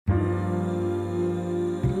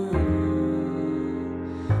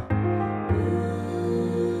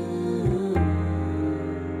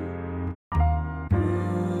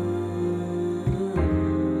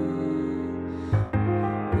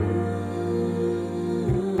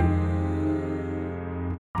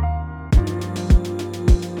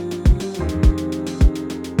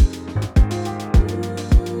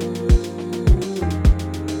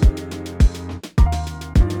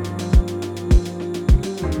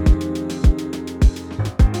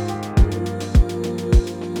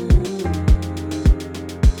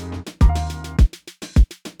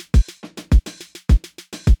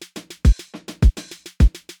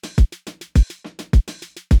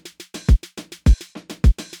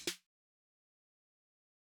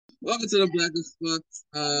Welcome to the Black as Fuck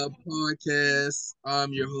podcast.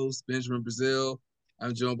 I'm your host, Benjamin Brazil.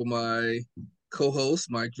 I'm joined by my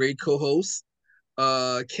co-host, my great co-host,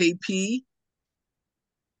 KP,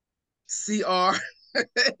 CR,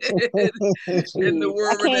 and the Jeez,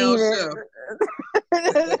 I can't world-renowned chef.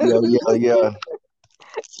 even. Yeah, yeah, yeah.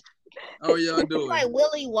 How are y'all It's doing? like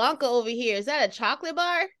Willy Wonka over here. Is that a chocolate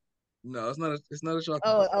bar? No, it's not a. It's not a chocolate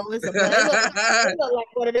Oh, bar. it's a. It look like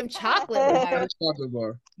one of them chocolate It's not a bars. chocolate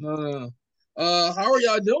bar. No, no, no. How are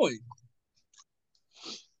y'all doing?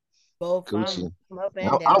 Both. I'm Gucci. up and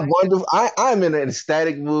I down. wonder. I'm in an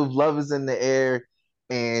ecstatic mood. Love is in the air,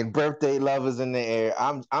 and birthday love is in the air.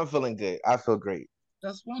 I'm feeling good. I feel great.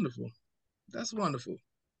 That's wonderful. That's wonderful.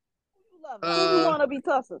 Who you Uh, want to be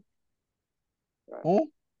tussling? Hmm?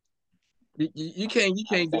 you can't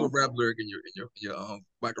do a rap lyric in your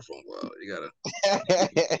microphone. Well, you gotta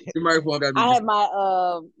your microphone gotta be I just had my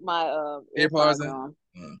AirPods AirPods in. on.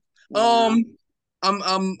 Uh, Yeah.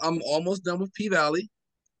 I'm almost done with P Valley.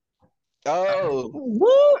 I, Oh, Woo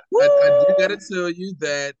I do woo. gotta tell you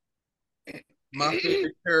that my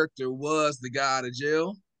favorite character was the guy out of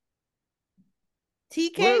jail.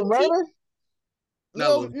 TK, Little Murder. Not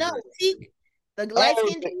little Little no Murder. T, the light Oh,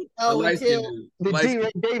 skinned dude. The Oh, light skinned until dude. the Light D. skin.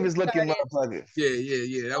 Ray Davis looking started. motherfucker.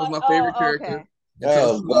 Yeah. That was What? my favorite Oh, character okay.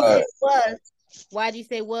 until his Oh You God. said demise. was. Why'd you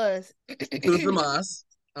say was? Until his demise.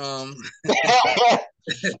 Um,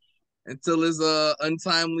 until his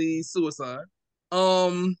untimely suicide.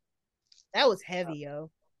 Um, That was heavy, yo.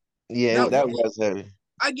 Yeah, that That was was that heavy. was heavy.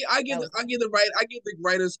 That was I give the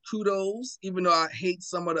writers kudos, even though I hate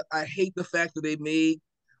the fact that they made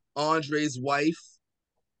Andre's wife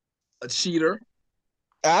a cheater.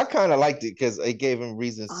 I kind of liked it because it gave him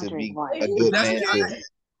reasons to Andre's be Wait, a wife. who was good That's man Andre?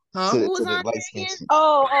 huh? to Who was the Andre light skin. again?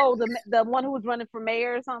 Oh, the one who was running for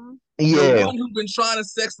mayor or something. The Yeah, one who's been trying to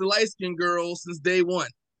sex the light skinned girl since day one.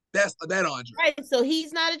 That's that Andre. Right, so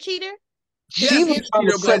he's not a cheater. she Yes, was he's Him. a trying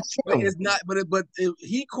to cheater, but sex but him. it's not.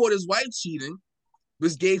 He caught his wife cheating,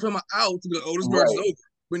 which gave him an out to be like, oh, this marriage is Right, over.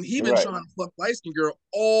 When he been right. trying to fuck light skinned girl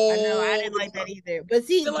I know I all didn't the like that time. either. But I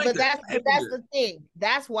see, like that. I but hated that's it. the thing.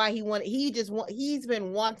 That's why he wanted. He's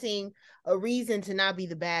been wanting a reason to not be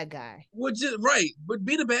the bad guy. Well, just right, but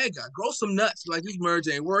be the bad guy. Grow some nuts. Like this marriage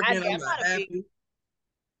ain't working. I'm I'm not not a big. happy.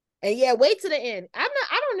 And yeah, wait to the end. I'm not.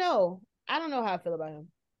 I don't know. I don't know how I feel about him,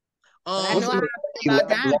 but I Um, What's know her how I name? feel about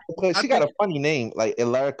Diamond. I She got think a funny name, like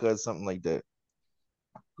Ilarica or something like that.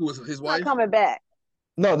 who was his She's not wife? coming back.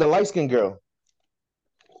 No, the light skinned girl.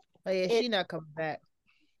 Oh yeah, It. she not coming back.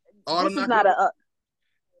 Autumn This is not not coming a, back.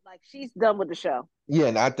 like she's done with the show. Yeah,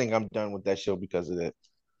 and I think I'm done with that show because of that.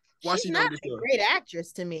 Why She's she not done with the a show? great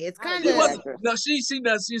actress to me. It's Not a kind She great of wasn't. actress. No, she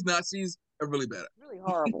does. She's not. She's a really bad. Really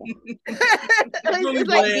horrible. She's really it's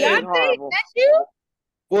like Really bland. Beyonce. horrible. That's you.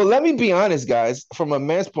 Well, let me be honest, guys. From a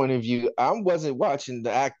man's point of view, I wasn't watching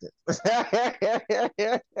the acting.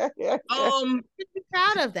 Um, Be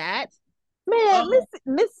proud of that. Man, um,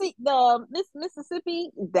 Miss Mississippi,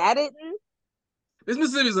 that didn't. this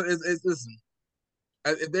Mississippi is listen.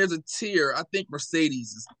 If there's a tier, I think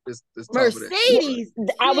Mercedes is top of that. Mercedes,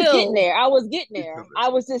 I was getting chill. there. I was getting She's top there. of that I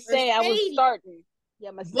shit. was just saying. I was Mercedes. starting. Yeah,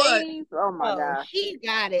 But Mercedes. Oh my Oh, gosh. she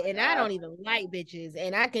got it, Oh and my I gosh. don't even like bitches,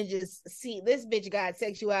 and I can just see this bitch got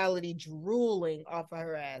sexuality drooling off of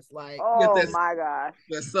her ass. Like, you got Oh my gosh.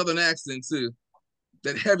 that southern accent too.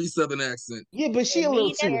 That heavy southern accent. Yeah, but she and a little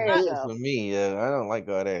me, that's too There you not. hood go. for me. I don't like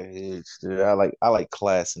all that hood shit. I like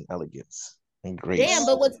class and elegance and Damn, grace.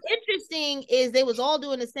 but what's interesting is they was all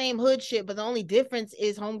doing the same hood shit, but the only difference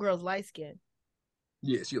is homegirl's light skin.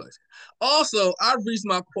 Yeah, she likes it. Also, I've reached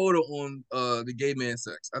my quota on the gay man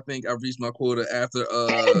sex. I think I've reached my quota after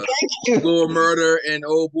Lord Murder and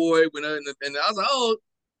Old Boy and I was like, oh,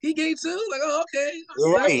 he gay too? Like, oh, okay.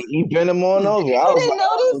 Right, you bent him on over. I You was didn't like,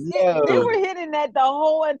 notice it, they oh were hitting that the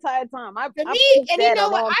whole entire time. To I me, peeped and you that a know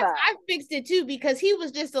what? long time. I fixed it too because he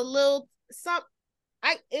was just a little some.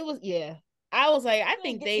 I it was yeah. I was like, I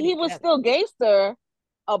think they He was together. still gangster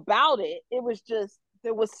about it. It was just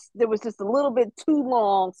there was just a little bit too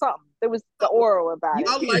long something. There was the oral about you it.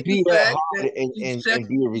 I can't like the be that fact that hard and, he and, checked. and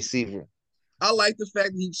be a receiver. I like the fact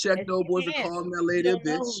that he checked Yes, Old you Boy for can. calling that You lady a don't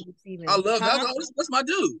know bitch. who's I receiving, love that. huh? That's my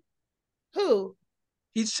dude. Who?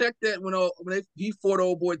 He checked that he fought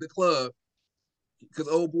Old Boy at the club because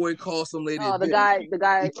Old Boy called some lady a Oh, the bitch. guy, the He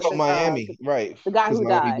guy, told Miami, right? the guy Because who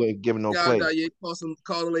Miami died. wasn't giving no Guy play. died, yeah,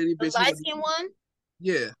 called a lady a The bitch. He light was skin one?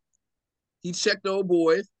 yeah. He checked Old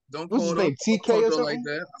Boy. Don't What's his call don't name? TK talk or to her like something?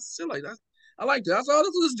 that. I said like that. I like that. That's all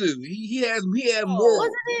this dude. He had Oh, morals.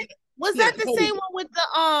 Wasn't it? Was He had that the code. same one with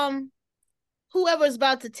the whoever's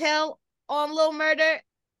about to tell on Little Murder?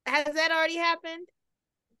 Has that already happened?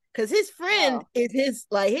 Because his friend is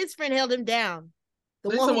his friend held him down. The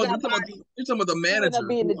You're one who talking, got about, bodied. you're talking about the He ended up manager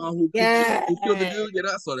being who killed the dude.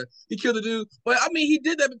 Yeah, I saw that. He killed the dude, but I mean, he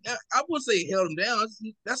did that. I wouldn't say he held him down.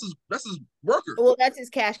 That's his worker. Well, that's his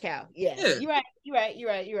cash cow. Yeah. Yeah. You're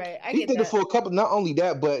right. I He get did that. it for a couple. Not only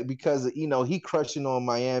that, but because he crushing on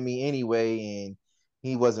Miami anyway, and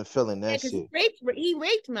he wasn't feeling Yeah, that because shit. he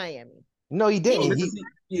raped Miami. No, he Oh, didn't.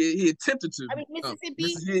 he attempted to. I mean,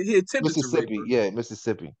 Mississippi. He attempted to rape Mississippi, her. yeah,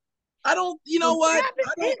 Mississippi. I don't. You know what?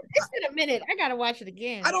 It's been a minute. I gotta watch it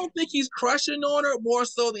again. I don't think he's crushing on her more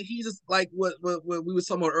so than he's just like what we were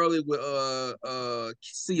talking about earlier with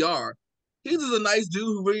CR. He's just a nice dude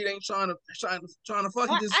who really ain't trying to fuck. I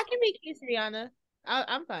can make you Rihanna.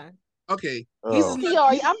 I'm fine. Okay. Oh.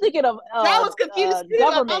 I'm thinking of I was confused too.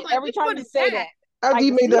 government. Like, every time you say that. After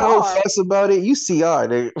you made that whole fuss about it, you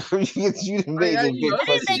CR. You made a big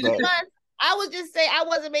fuss about it. I was just saying I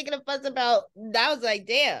wasn't making a fuss about. I was like,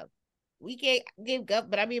 damn, we can't give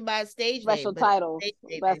but I mean by stage special name, titles.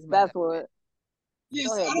 That's what.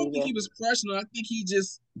 Yes, I don't think he was crushing. I think he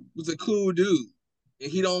just was a cool dude,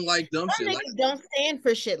 and he don't like dumb shit. Like don't stand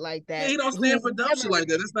for shit like that. Yeah, he don't stand for dumb shit like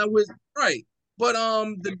that. That's not what right. But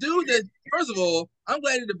the dude that first of all, I'm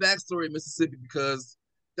glad he did the backstory of Mississippi because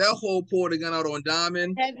that whole pour the gun out on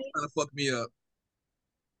Diamond kind of fucked me up.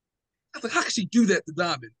 I was like, how could she do that to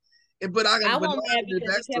Diamond? But I got the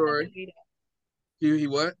backstory. He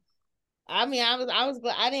what? I mean, I was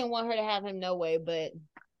glad. I didn't want her to have him no way, but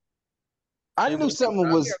I knew something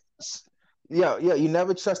was. Yeah. You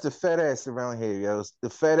never trust a fat ass around here, yo. The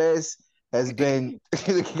fat ass has been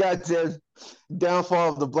the goddamn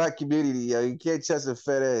downfall of the black community, yo. You can't trust a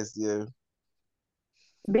fat ass, yo.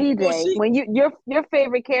 BJ, when your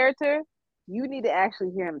favorite character, you need to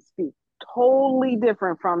actually hear him speak. Totally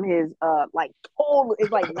different from his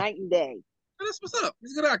it's like night and day. That's what's up.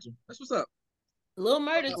 He's a good actor. That's what's up. Lil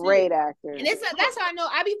Murder, great actor. And that's how I know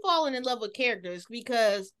I be falling in love with characters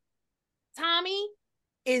because Tommy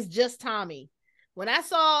is just Tommy. When I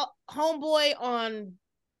saw Homeboy on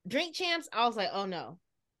Drink Champs, I was like, oh no,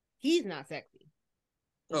 he's not sexy.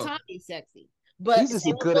 Tommy's sexy. But he's just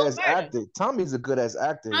a good ass actor. Tommy's a good ass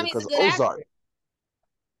actor because of Ozark. Actor.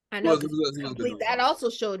 I know. That also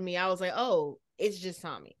showed me. I was like, oh, it's just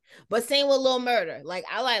Tommy. But same with Lil Murder. Like,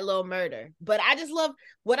 I like Lil Murder. But I just love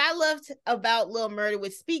what I loved about Lil Murder,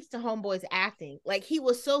 which speaks to Homeboy's acting. Like, he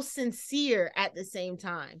was so sincere at the same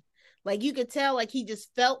time. Like, you could tell, like, he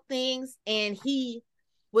just felt things and he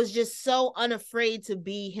was just so unafraid to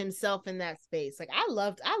be himself in that space. Like, I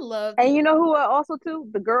loved. And you know who also, too?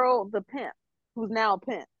 The girl, the pimp, who's now a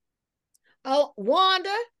pimp. Oh, Wanda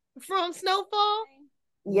from Snowfall?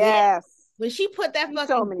 Yes. When she put that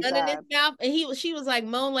fucking gun in his mouth and she was like,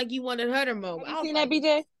 moan like you wanted her to moan. Have you seen that,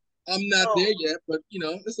 BJ? I'm not there yet, but you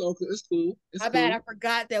know, it's cool. It's cool. My bad, I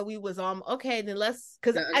forgot that we was on. Okay, then let's,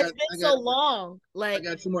 because it's been so long. Like, I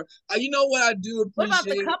got two more. You know what I do appreciate? What about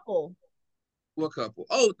the couple? What couple?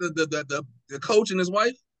 Oh, the coach and his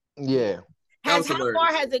wife. Yeah. How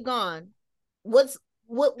far has it gone?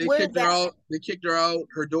 They kicked her out. They kicked her out.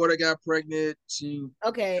 Her daughter got pregnant. He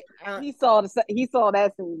saw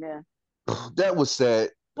that scene there. That was sad.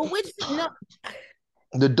 But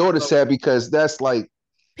the daughter sad because that's like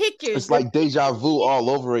pictures. It's like deja vu all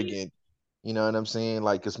over again. You know what I'm saying?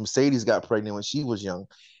 Like, because Mercedes got pregnant when she was young.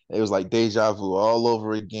 It was like deja vu all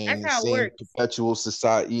over again. That's how it works. Perpetual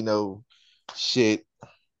society, shit.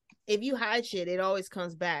 If you hide shit, it always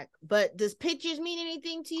comes back. But does pictures mean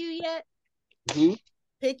anything to you yet? Hmm?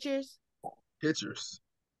 Pictures.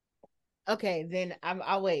 Okay, then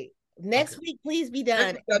I'll wait. Next week, please be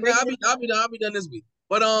done. I'll be done this week.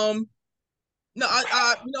 But no,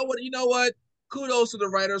 I you know what? Kudos to the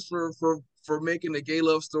writers for making the gay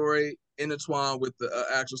love story intertwined with the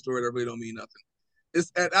actual story that really don't mean nothing.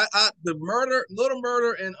 It's the Little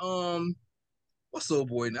Murder, and what's the old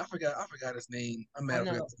boy now? I forgot his name. I'm mad.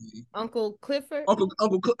 I forgot his name. Uncle Clifford. Uncle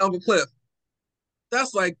Cliff.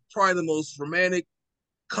 That's like probably the most romantic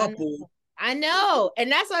couple. I know,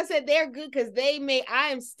 and that's why I said they're good because I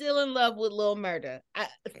am still in love with Lil Murder.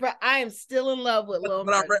 I am still in love with Lil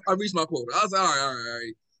Murder. But I reached my quota. I was like, all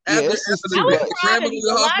right. A lot of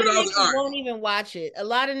niggas won't even watch it. A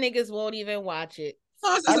lot of niggas won't even watch it.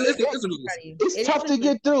 It's tough to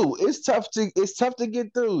get through. It's tough to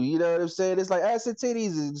get through. You know what I'm saying? It's like acid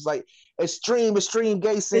titties. It's like extreme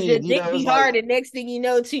gay scene. Your dick be hard, and next thing you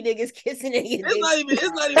know, two niggas kissing. It's not even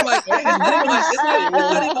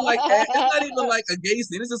like a gay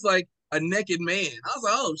scene. It's just like a naked man. I was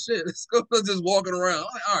like, oh shit, let's go, just walking around. I'm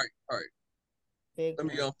like, all right. Let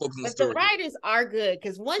me focus on the story. The writers are good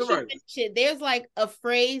because once you finish it, there's like a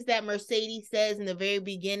phrase that Mercedes says in the very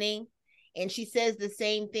beginning. and she says the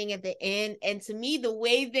same thing at the end. And to me, the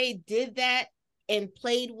way they did that and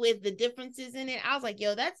played with the differences in it, I was like,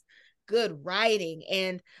 yo, that's good writing.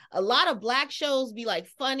 And a lot of Black shows be like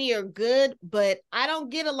funny or good, but I don't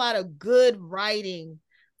get a lot of good writing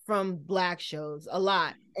from Black shows a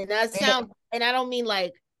lot. And that sounds, and I don't mean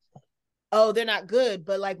like, oh, they're not good,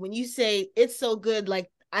 but like when you say it's so good, like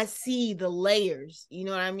I see the layers, you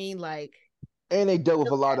know what I mean? Like, and they dealt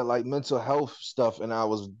with a lot of like mental health stuff, and I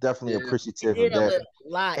was definitely appreciative of that.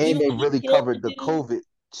 Lot. And even they really covered the COVID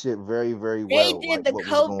shit very, very well. They did like the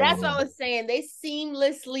COVID. That's what I was saying. They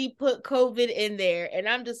seamlessly put COVID in there, and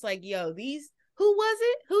I'm just like, yo, these. Who was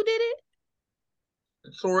it? Who did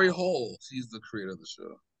it? Tori Hall. She's the creator of the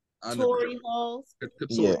show. Tori Hall.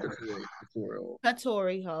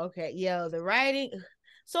 Katori Hall. Okay, yo, the writing.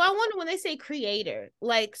 So I wonder when they say creator,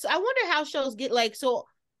 like, so I wonder how shows get like, so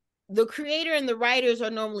the creator and the writers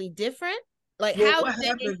are normally different. Like, well, how what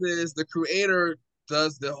happens is the creator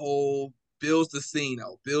does the whole, builds the scene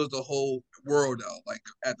out, builds the whole world out, like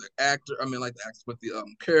at the actor, I mean like the actors, but the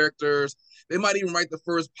characters. They might even write the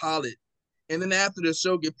first pilot, and then after the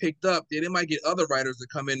show get picked up, they might get other writers to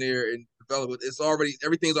come in there and develop it. It's already,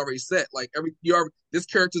 everything's already set. Like this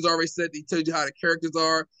character's already set. They tell you how the characters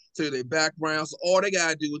are, tell you their background. So all they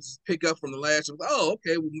gotta do is just pick up from the last show. Oh,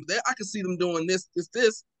 okay, well, I can see them doing this,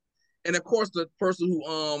 and of course the person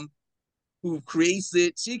who creates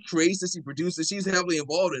it, she produces it, she's heavily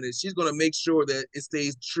involved in it. She's gonna make sure that it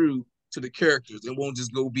stays true to the characters and won't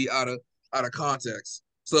just go be out of context.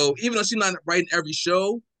 So even though she's not writing every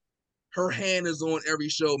show, her hand is on every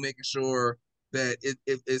show, making sure that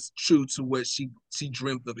it's true to what she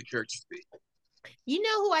dreamt of the characters to be. You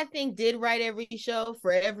know who I think did write every show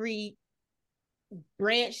for every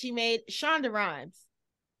branch she made? Shonda Rhimes.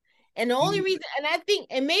 And the only reason, and I think,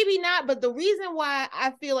 and maybe not, but the reason why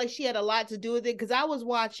I feel like she had a lot to do with it, because I was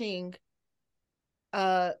watching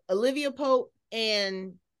Olivia Pope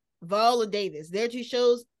and Viola Davis, their two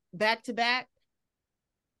shows back to back.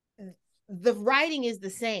 The writing is the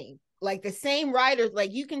same, like the same writers,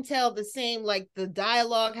 like you can tell the same, like the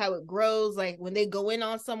dialogue, how it grows, like when they go in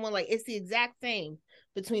on someone, like it's the exact same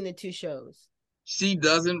between the two shows. She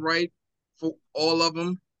doesn't write for all of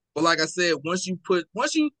them, but like I said,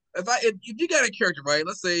 if you got a character, right?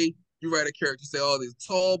 Let's say you write a character, you say, oh, these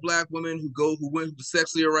tall Black women who went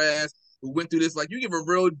sexually harassed, who went through this, like you give a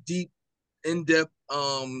real deep, in-depth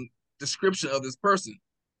description of this person.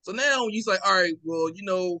 So now you say, all right, well, you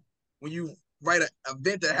know, when you write an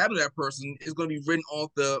event that happened to that person, it's going to be written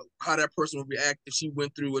off how that person would react if she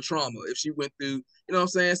went through a trauma, if she went through, you know what I'm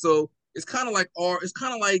saying? So it's kind of like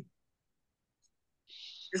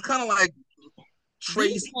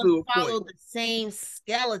trace to follow the same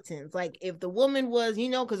skeletons. Like if the woman was, you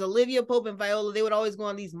know, because Olivia Pope and Viola, they would always go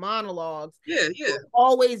on these monologues. Yeah.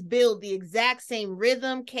 Always build the exact same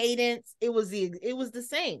rhythm, cadence. It was the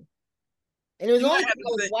same. And it was only because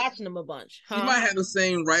I was watching them a bunch. You might have the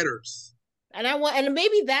same writers. And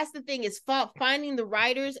maybe that's the thing, is finding the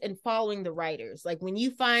writers and following the writers. Like when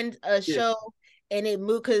you find a show and it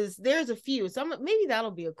moves, because there's a few. So maybe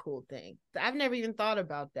that'll be a cool thing. I've never even thought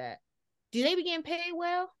about that. Do they begin paid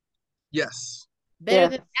well? Yes. Better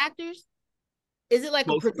than actors? Is it like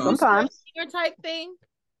a producer type thing?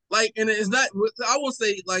 Like, and it's not, I won't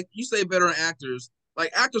say, like, you say better than actors.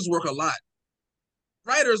 Like, actors work a lot.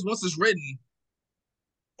 Writers, once it's written,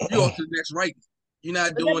 you on to the next writing. You're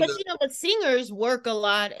not doing but singers work a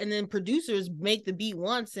lot, and then producers make the beat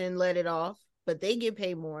once and let it off, but they get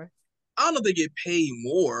paid more. I don't know if they get paid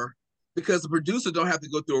more because the producer don't have to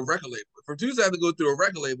go through a record label. If producers have to go through a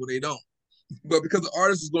record label, they don't. But because the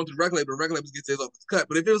artist is going through the record label gets his off the cut.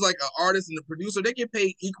 But if it was like an artist and the producer, they get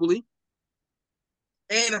paid equally.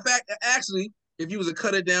 And in fact, actually, if you was to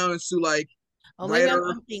cut it down into like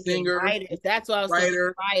writer, singer, writers. That's what I was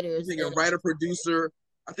writer, writers. Thinking writer, producer.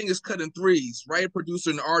 I think it's cut in threes: writer, producer,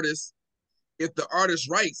 and artist. If the artist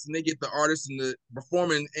writes, and they get the artist and the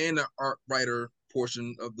performing and the art writer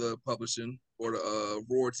portion of the publishing or the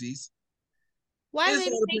royalties. Why are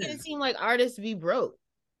they making it seem like artists be broke?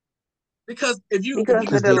 Because if you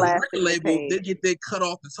get a record label, they get they cut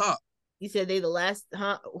off the top. You said they the last,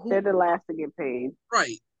 huh? They're the last to get paid,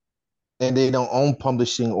 right? And they don't own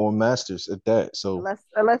publishing or masters at that. So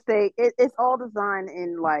unless it's all designed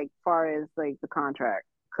in like far as like the contract,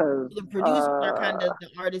 because the producers are kind of the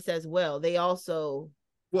artists as well. They also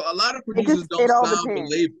a lot of producers don't sign the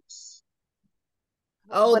labels.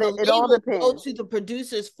 Oh, but it all depends. Go to the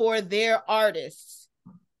producers for their artists.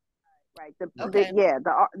 Right.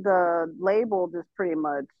 The label just pretty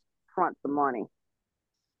much fronts the money.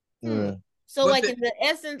 So, like in the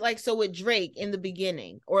essence, like so with Drake in the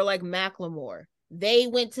beginning, or like Macklemore, they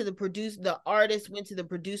went to the artists went to the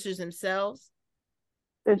producers themselves.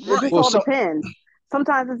 It just all depends.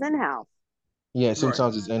 Sometimes it's in-house. Yeah,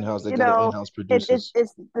 sometimes it's in-house. They You get know, in-house producers.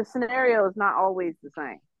 It's the scenario is not always the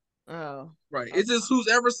same. Oh, right. It's just who's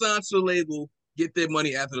ever signed to the label get their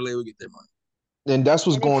money after the label get their money. And that's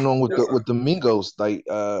what's going on with the Mingos. Like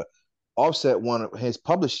Offset wanted his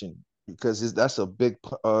publishing because that's a big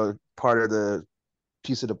part of the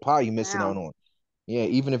piece of the pie you're missing out on. Yeah,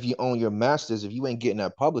 even if you own your masters, if you ain't getting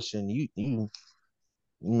that publishing, you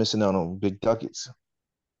missing out on big ducats.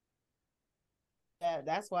 Yeah,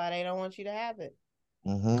 that's why they don't want you to have it.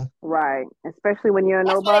 Mm-hmm. Right, especially when you're a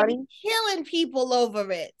nobody. Killing people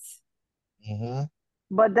over it. Mm-hmm.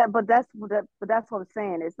 But that's what I'm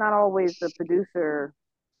saying. It's not always the producer.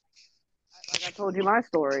 Like I told you my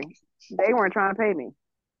story, they weren't trying to pay me.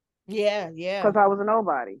 Yeah. Because I was a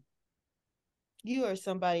nobody. You are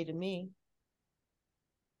somebody to me.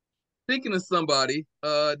 Speaking of somebody,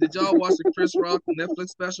 did y'all watch the Chris Rock Netflix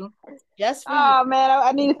special? Just for you. Man,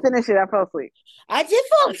 I need to finish it. I fell asleep. I did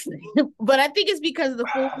fall asleep, but I think it's because of the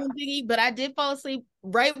full moon thingy. But I did fall asleep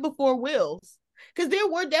right before Will's, because there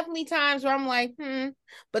were definitely times where I'm like,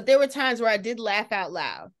 but there were times where I did laugh out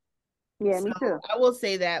loud. Yeah, me too. I will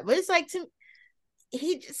say that, but it's like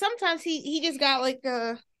sometimes he just got like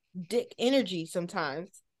a dick energy sometimes.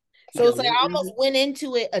 So it's like I almost went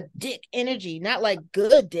into it a dick energy, not like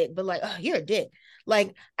good dick, but like, oh, you're a dick.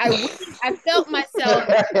 Like I felt myself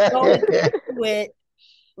going into it,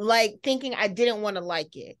 like thinking I didn't want to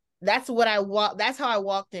like it. That's how I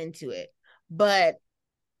walked into it. But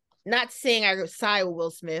not saying I side with Will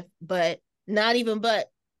Smith, but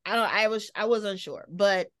I was unsure.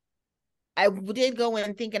 But I did go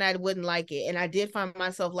in thinking I wouldn't like it, and I did find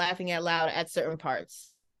myself laughing out loud at certain parts.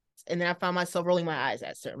 And then I found myself rolling my eyes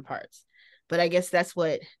at certain parts. But I guess that's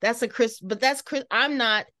Chris. I'm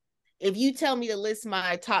not, if you tell me to list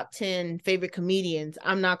my top 10 favorite comedians,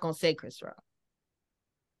 I'm not going to say Chris Rock.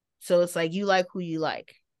 So it's like, you like who you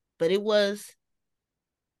like. But I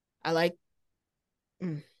like. I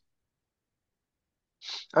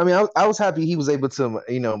mean, I was happy he was able to,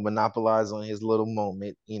 monopolize on his little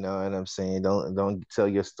moment. You know what I'm saying? Don't tell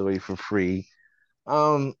your story for free.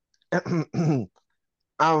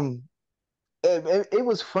 It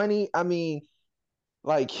was funny. I mean,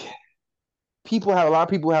 like a lot of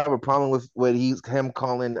people have a problem with him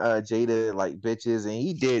calling Jada like bitches, and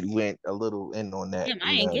he did went a little in on that. Damn,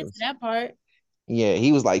 I ain't get to that part. Yeah,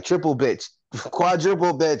 he was like triple bitch,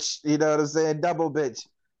 quadruple bitch. You know what I'm saying? Double bitch.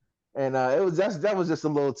 And that was just a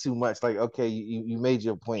little too much. Like, okay, you made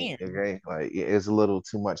your point. Damn. Okay, like it's a little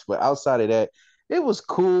too much. But outside of that, it was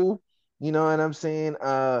cool. You know what I'm saying?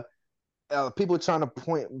 People trying to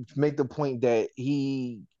make the point that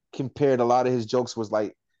he compared a lot of his jokes was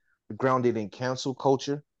like grounded in cancel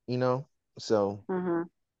culture, so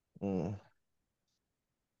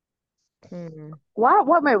why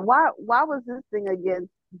was this thing against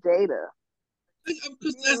Jada?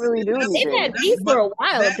 Because they've had beef for a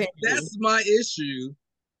while. That's my issue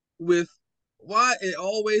with why it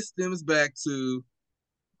always stems back to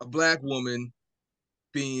a black woman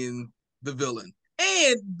being the villain.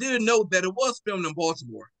 And did note that it was filmed in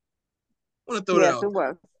Baltimore. I want to throw that out. Yes, it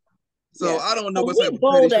was. So I don't know what's he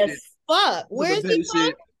bold as fuck. Where is he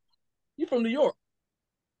from? He's from New York.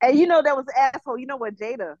 And that was an asshole. You know what,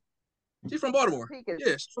 Jada? She's from Baltimore. Yeah,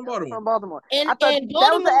 she's from Baltimore. From Baltimore. And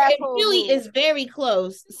Baltimore and Philly is very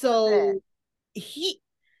close. So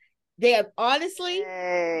that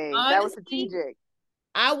was strategic.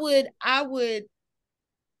 I would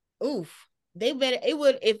oof. They better, it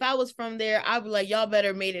would, if I was from there, I'd be like, y'all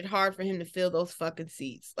better made it hard for him to fill those fucking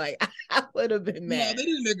seats. Like, I would have been mad. No, they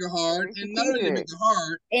didn't make it hard. And not only did they make it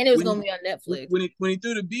hard, and it was going to be on Netflix. When he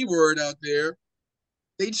threw the B word out there,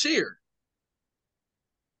 they cheered.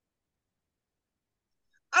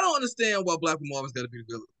 I don't understand why black women always got to be the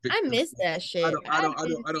villain. I miss that shit. I don't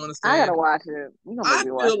understand. I gotta watch it. I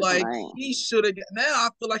feel like he should have. Now I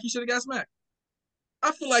feel like he should have got smacked.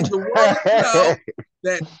 I feel like the world out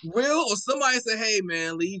that Will or somebody say, "Hey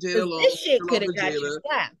man, leave Jada alone." This shit could have got you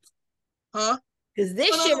slapped, huh? Because this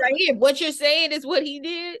shit right here, what you're saying is what he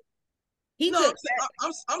did.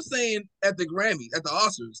 I'm saying at the Grammys, at the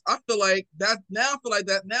Oscars, I feel like that. Now I feel like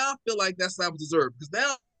that. Now I feel like that slap was deserved because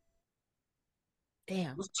now,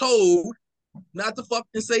 damn, was told not to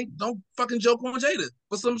fucking say, don't fucking joke on Jada.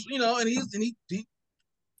 But some, and he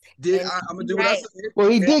did. I'm gonna do what I said. Well,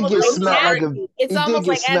 he did get smacked like a. It's almost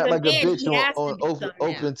like as a man, bitch on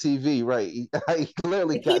open TV, right? He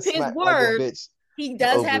clearly got keep his word. Like a bitch. He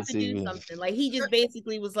does have to do something. Like he just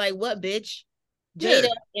basically was like, "What, bitch? Jada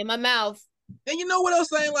in my mouth." And you know what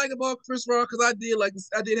else I ain't like about Chris Rock? Because I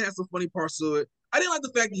did have some funny parts to it. I didn't like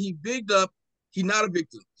the fact that he bigged up. He's not a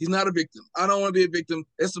victim. He's not a victim. I don't want to be a victim.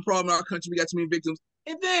 It's the problem in our country. We got too many victims.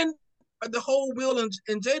 And then the whole Will and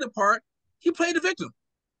Jada part, he played the victim.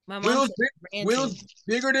 Will's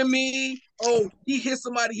bigger than me. Oh, he hit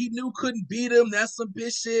somebody he knew couldn't beat him. That's some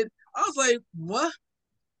bitch shit. I was like, what?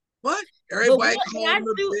 What? Everybody called him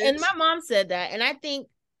a bitch. And my mom said that. And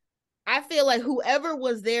I feel like whoever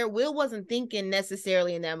was there, Will wasn't thinking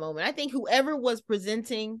necessarily in that moment. I think whoever was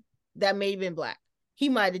presenting that may have been black. He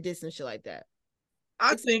might have did some shit like that.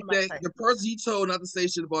 I think that the person he told not to say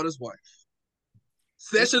shit about his wife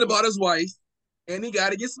said shit about his wife, and he got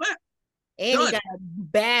to get smacked. And he got a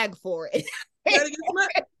bag for it. He got to get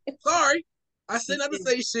smacked. Sorry, I said not to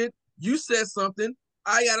say shit. You said something.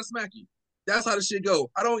 I got to smack you. That's how the shit go.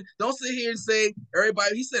 Don't sit here and say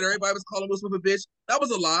everybody. He said everybody was calling Will Smith a bitch. That was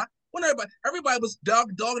a lie. When everybody was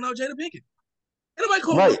dogging out Jada Pinkett.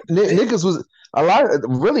 Right, niggas was a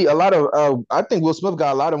lot of. I think Will Smith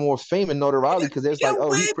got a lot of more fame and notoriety because there's like,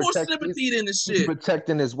 oh, he's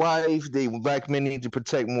protecting his wife. Black men need to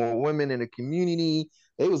protect more women in the community.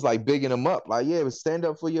 It was like bigging him up, like, yeah, stand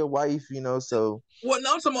up for your wife, you know. So I'm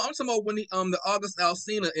talking about when the August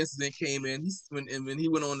Alsina incident came in. When he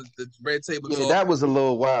went on the red table. Yeah, that was a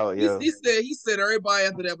little wild. Yeah, he said everybody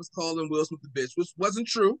after that was calling Will Smith a bitch, which wasn't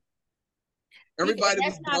true. Everybody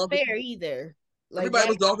that's was not fair either. Like, everybody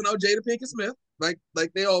was dogging out Jada Pinkett Smith, like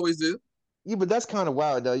they always do. Yeah, but that's kind of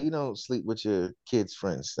wild, though. You don't sleep with your kids'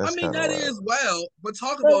 friends. That's that wild. is wild. But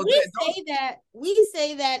about that. We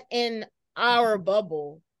say that in our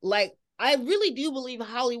bubble. Like, I really do believe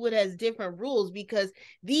Hollywood has different rules because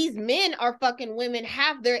these men are fucking women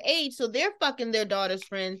half their age, so they're fucking their daughter's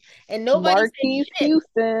friends, and nobody Marquise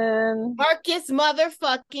Houston. Marcus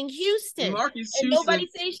motherfucking Houston. Nobody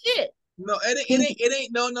say shit. No, it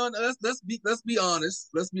ain't. No. Let's be honest.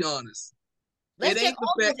 Let's be honest. It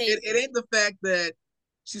ain't the fact that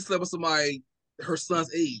she slept with somebody her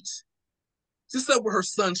son's age. She slept with her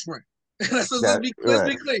son's friend. Let's be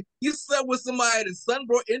clear. He slept with somebody that son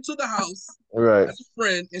brought into the house, right? As a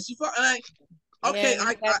friend, and she thought, okay,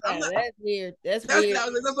 I'm not. That's weird. That's weird.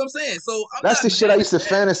 That's what I'm saying. So that's the shit I used to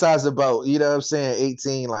fantasize about. You know what I'm saying?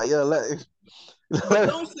 18, like, yo, But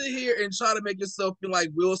don't sit here and try to make yourself feel like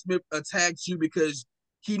Will Smith attacked you because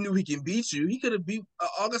he knew he can beat you. He could have beat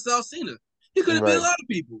August Alsina. He could have beat a lot of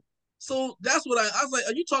people. So that's what I was like.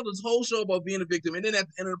 Are you talking this whole show about being a victim, and then at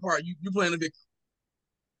the end of the part, you playing a victim?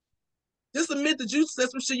 Just admit that you said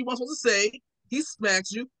some shit you weren't supposed to say. He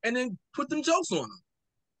smacked you, and then put them jokes on him.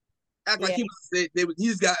 Act like he was.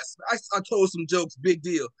 He's got. I told some jokes. Big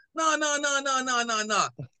deal. No.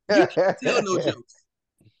 You can't tell no jokes.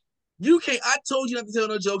 You can't. I told you not to tell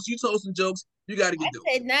no jokes. You told some jokes. You got to get those.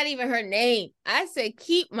 I said not even her name. I said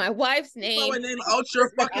keep my wife's name. Keep my name out your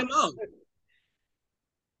fucking mouth.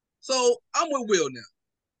 So I'm with Will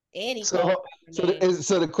now.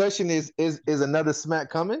 So the question is another smack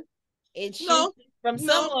coming? It should from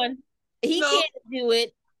someone. He can't do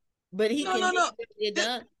it, but he can get it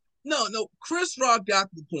done. No. Chris Rock got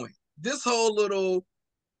the point. This whole little.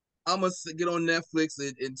 I'm gonna get on Netflix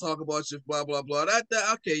and talk about your blah blah blah.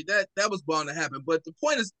 That was bound to happen. But the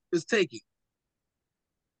point is taken.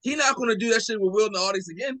 He's not gonna do that shit with Will in the audience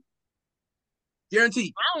again.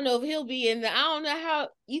 Guaranteed. I don't know if he'll be in the. I don't know how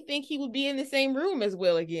you think he would be in the same room as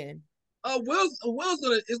Will again. Will's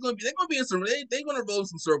gonna. They're gonna be in some. They're gonna roll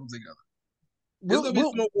some circles together. There's gonna be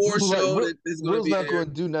some award show. Will's not going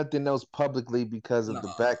to do nothing else publicly because of the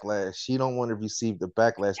backlash. She don't want to receive the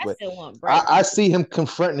backlash. But I see him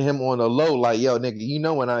confronting him on a low, like, yo, nigga, you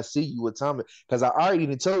know when I see you with Tommy, because I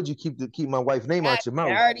already told you keep my wife's name out your mouth.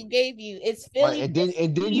 I already gave you. It's Philly, and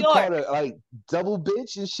then you call her like double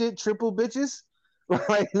bitch and shit, triple bitches,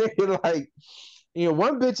 like nigga, like. You know,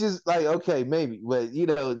 one bitch is like, okay, maybe, but you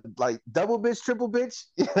know, like double bitch, triple bitch,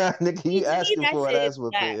 nigga, you asking for an ass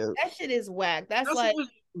with it. That shit is whack. That's like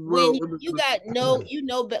when you got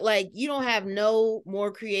but like you don't have no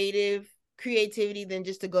more creativity than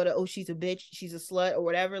just to go to, oh, she's a bitch, she's a slut or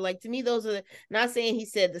whatever. Like to me, those are not saying he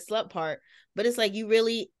said the slut part, but it's like you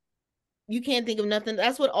can't think of nothing.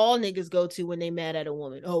 That's what all niggas go to when they mad at a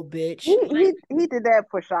woman. Oh, bitch. He did that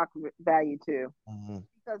for shock value too. Mm-hmm.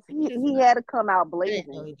 Because he had to come out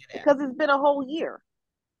blazing because it's been a whole year.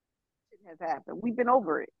 It has happened. We've been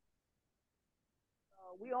over it.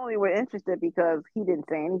 We only were interested because he didn't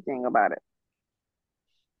say anything about it.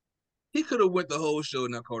 He could have went the whole show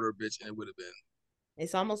and not called her a bitch, and it would have been.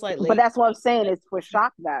 It's almost like. But that's what I'm saying. It's for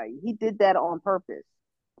shock value. He did that on purpose.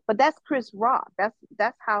 But that's Chris Rock. That's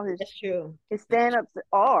how his stand-ups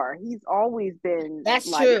are. He's always been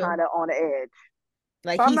true. Kind of on the edge.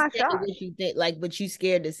 Like so I'm not shocked. What you think, like what you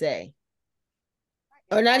scared to say.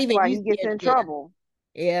 Or not even why he gets in trouble.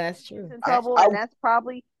 Yeah, that's true. He's in trouble, and that's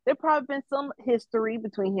probably there probably been some history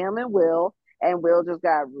between him and Will just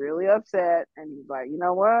got really upset, and he's like, you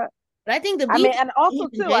know what? But I think and also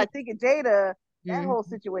too, I think Jada, that whole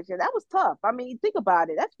situation, that was tough. I mean, think about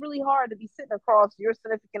it. That's really hard to be sitting across your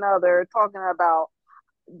significant other talking about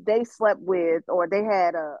they slept with or they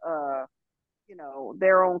had a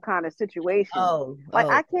their own kind of situation.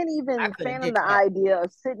 I can't even fathom the idea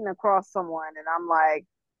of sitting across someone and I'm like.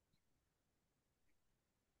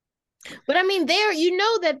 But I mean,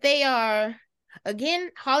 that they are, again,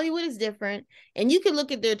 Hollywood is different, and you can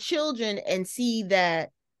look at their children and see that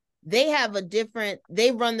they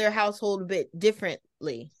run their household a bit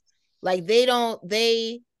differently. Like I don't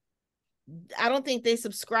think they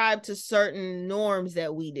subscribe to certain norms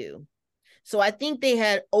that we do. So I think they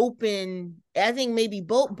had I think maybe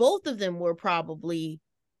both of them were probably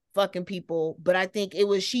fucking people, but I think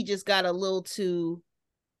she just got a little too.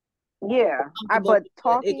 Yeah, but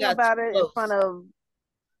talking about it in front of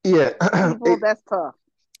people, that's tough.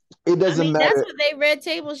 It doesn't matter. That's what they red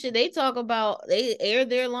table shit. They talk about. They air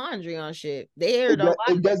their laundry on shit. They aired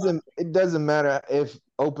it doesn't matter if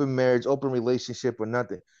open marriage, open relationship, or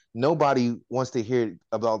nothing. Nobody wants to hear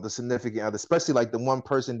about the significant other, especially like the one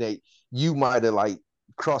person that you might have like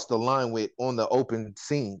crossed the line with on the open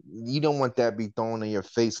scene. You don't want that be thrown in your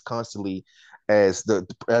face constantly as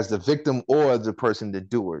the victim or the person, the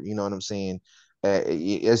doer. You know what I'm saying?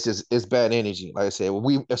 It's bad energy. Like I said,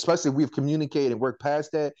 we've communicated and worked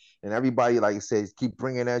past that, and everybody, like I said, keep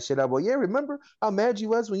bringing that shit up. Well, yeah, remember how mad you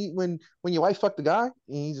was when your wife fucked the guy, and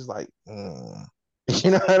he's just like,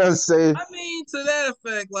 you know what I'm saying? I mean, to that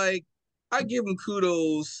effect, like I give him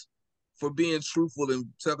kudos for being truthful and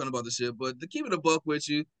talking about the shit, but to keep it a buck with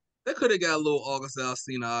you, they could have got a little August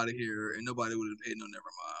Alsina out of here, and nobody would have. Hey, no, never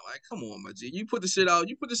mind. Like, come on, my G, you put the shit out.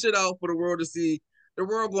 You put the shit out for the world to see. The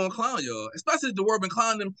world going to clown y'all, especially if the world been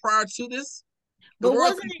clowning them prior to this. But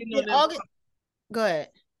wasn't it August? Go ahead.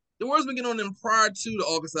 The world's been getting on them prior to the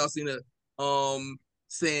August Alsina,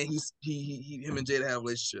 saying him and Jada have a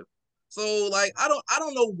relationship. So like, I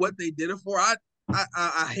don't know what they did it for. I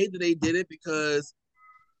hate that they did it because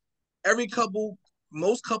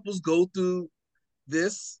most couples go through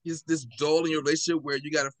this dull in your relationship where you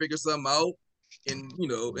got to figure something out, and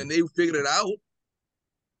and they figured it out.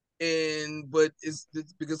 But it's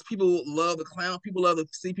because people love the clown. People love to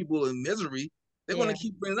see people in misery. They're going to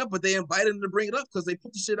keep bringing it up, but they invited them to bring it up because they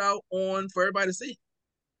put the shit out on for everybody to see.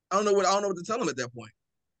 I don't know what to tell them at that point.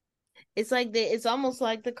 It's like it's almost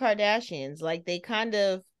like the Kardashians. Like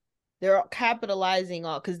they're capitalizing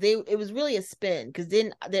on because it was really a spin. Because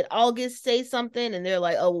did August say something and they're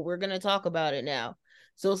like, oh, well, we're going to talk about it now.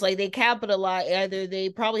 So it's like they capitalize. Either they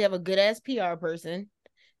probably have a good ass PR person.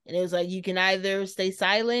 And it was like, you can either stay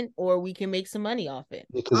silent or we can make some money off it.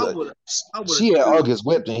 Because she had August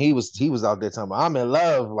whipped and he was out there talking about, I'm in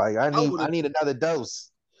love. Like I need another dose.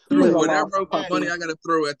 Whatever money I gotta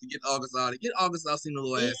throw at to get August out of here. Get August Alsina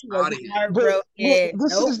little ass out of here.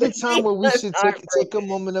 This is the time where we should take a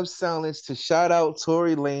moment of silence to shout out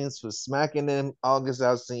Tory Lanez for smacking them August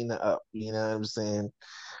Alsina up. You know what I'm saying?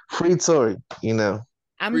 Free Tory,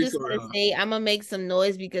 I'm just going to say, I'm going to make some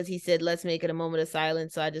noise because he said, let's make it a moment of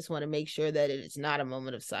silence. So I just want to make sure that it is not a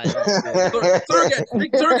moment of silence. Tory got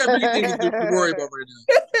bigger things to worry about right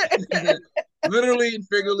now. Literally and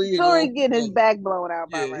figuratively. Tory getting his back blown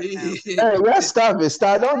out by right now. Hey, let's stop it.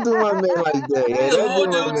 Stop. Don't do my man like that.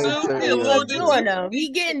 He a little dude too.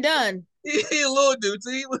 He getting done. He a little dude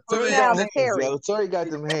too. Tory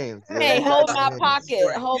got them hands. Hey, hold my pocket.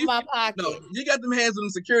 Hold my pocket. No, you got them hands on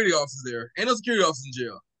them security officers there. Ain't no security officers in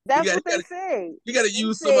jail. That's what they say. You got to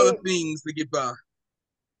use some other things to get by.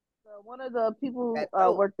 One of the people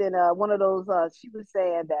worked in one of those. She was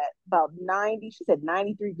saying that about 93% of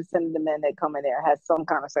the men that come in there has some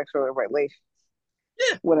kind of sexual relations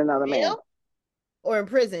with another man. Or in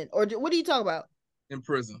prison. Or what are you talking about? In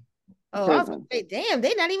prison. Oh, I was gonna say, damn,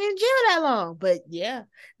 they not even in jail that long. But yeah,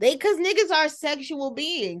 because niggas are sexual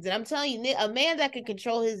beings, and I'm telling you, a man that can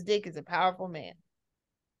control his dick is a powerful man.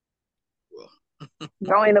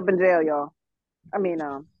 Don't end up in jail, y'all. I mean,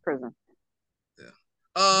 prison.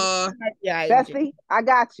 Yeah. Bestie, I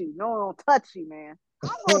got you. No one will touch you, man.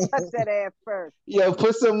 I'm gonna touch that ass first. Yo,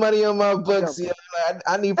 put some money on my books, yo.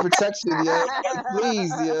 I need protection, yo.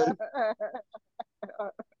 Please, yo.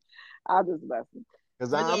 I'll just mess it.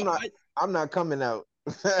 Because I'm not coming out.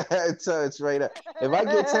 It's right up. If I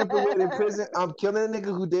get tampered with in prison, I'm killing a nigga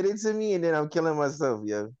who did it to me, and then I'm killing myself,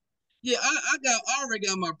 yo. Yeah, I already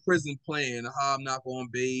got my prison plan. How I'm not going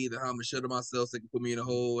to bathe, and how I'm gonna shelter myself so they can put me in a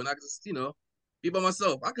hole, and I can just be by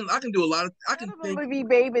myself. I can do a lot of. I can think. They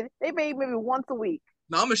bathe maybe once a week.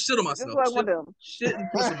 No, I'm gonna shit on myself. Shit and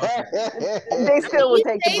piss on myself. They still would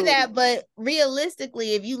take say that, but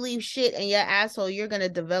realistically, if you leave shit in your asshole, you're gonna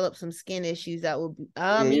develop some skin issues that will be.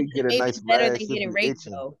 You get a nice better than getting raped,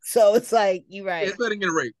 though. So it's like you're right. Yeah, it's better than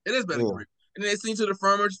getting raped. It is better than getting raped. And then they send you to the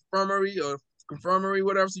infirmary or confirmary,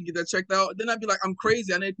 whatever, so you get that checked out. Then I'd be like, I'm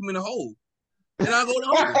crazy. I need to put me in a hole. And I go to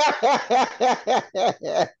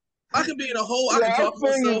hole. I can be in a hole. I can talk to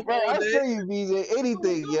myself all day. I feel you, BJ.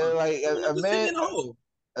 Anything, like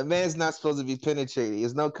a man's not supposed to be penetrating.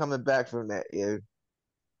 There's no coming back from that, yeah.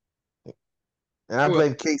 And I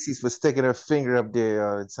blame Casey for sticking her finger up there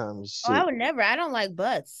all the time and shit. Oh, I would never. I don't like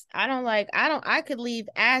butts. I could leave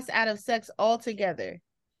ass out of sex altogether.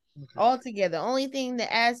 Okay. Altogether. Only thing the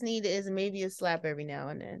ass need is maybe a slap every now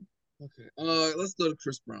and then. Okay. Let's go to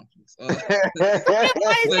Chris Brown, please. Why is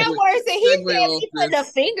that worse? He said he put a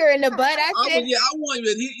finger in the butt. I want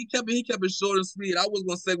you. He kept it short and sweet. I was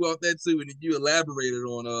gonna segue off that too, and then you elaborated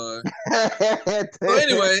on. So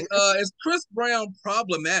anyway, is Chris Brown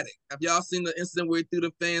problematic? Have y'all seen the incident where he threw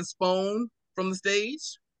the fan's phone from the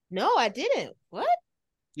stage? No, I didn't. What?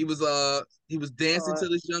 He was dancing to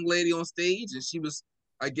this young lady on stage, and she was,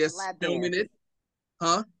 I guess, filming it.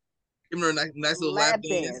 Huh? Giving her a nice little lap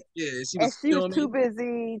dance. Yeah, she was too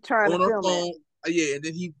busy trying to film it. Yeah, and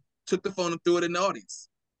then he took the phone and threw it in the audience.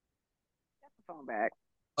 Got the phone back.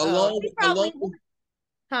 Along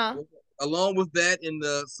with that, and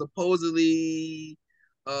the supposedly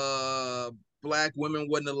black women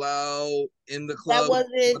wasn't allowed in the club. That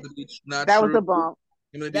wasn't. That was a bump.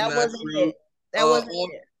 That wasn't it. That wasn't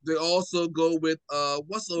it. They also go with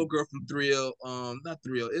what's the old girl from 3L? Not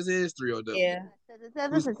 3L. It is 3L though. Yeah.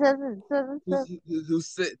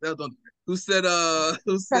 Who said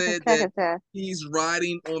that he's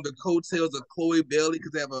riding on the coattails of Chloe Bailey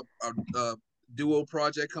because they have a duo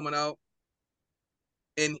project coming out.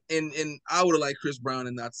 And I would have liked Chris Brown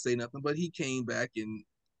and not say nothing, but he came back and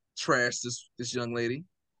trashed this young lady.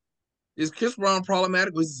 Is Chris Brown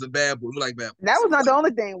problematic? Or is this a bad boy? We like bad boys. That was not the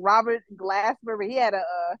only thing. Robert Glasper, he had a.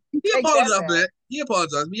 He apologized for that. He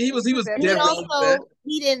apologized. He was dead wrong with that.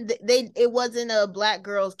 He didn't. It wasn't a black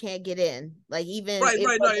girls can't get in. Like even right.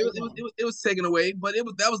 No, it was taken away. But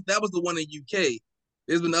that was the one in UK.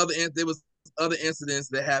 There was other incidents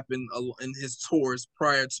that happened in his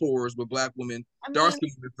prior tours with black women. Dark skin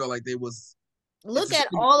women felt like they was. Look at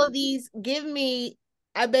all of these. Give me.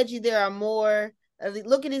 I bet you there are more.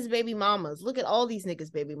 Look at his baby mamas. Look at all these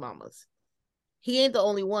niggas' baby mamas. He ain't the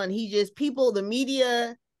only one. He just the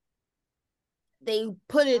media, they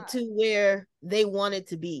put it to where they want it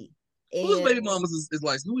to be. And whose baby mamas is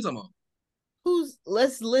like? Who's talking about?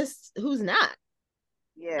 Let's list who's not.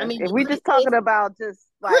 Yeah, I mean, if we just talking about just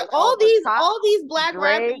like all these black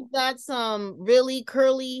rappers got some really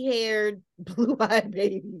curly haired, blue-eyed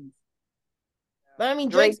babies. But I mean,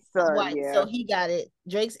 Drake's white, so he got it.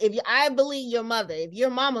 I believe your mother. If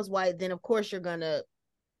your mama's white, then of course you're gonna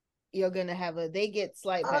have they get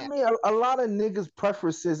slight back. I mean, a lot of niggas'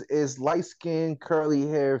 preferences is light skinned, curly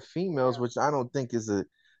hair females, which I don't think is a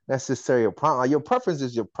necessary problem. Like, your preference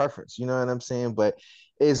is your preference, you know what I'm saying? But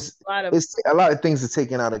it's a lot of things are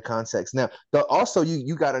taken out of context. Now, also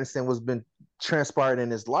you gotta understand what's been transpired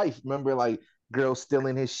in his life. Remember, like, girls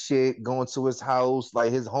stealing his shit, going to his house, like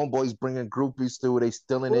his homeboys bringing groupies through, they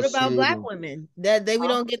stealing his shit. What about black women? That we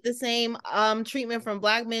don't get the same treatment from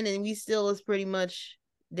black men, and we still is pretty much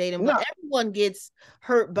dating. But everyone gets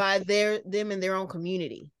hurt by them in their own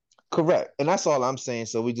community. Correct. And that's all I'm saying.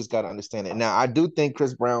 So we just got to understand it. Now, I do think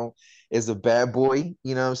Chris Brown is a bad boy,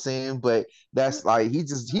 you know what I'm saying? But that's like, he's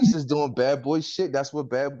just doing bad boy shit. That's what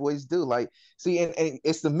bad boys do. Like, see, and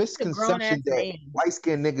it's the misconception that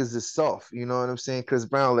light-skinned niggas is soft, you know what I'm saying? Chris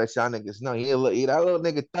Brown lets y'all niggas know. He that little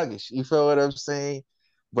nigga thuggish, you feel what I'm saying?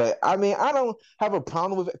 But I mean, I don't have a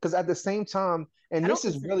problem with it, because at the same time, and this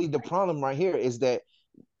is really the problem right here, is that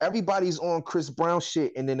everybody's on Chris Brown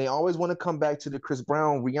shit, and then they always want to come back to the Chris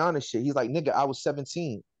Brown Rihanna shit. He's like, nigga, I was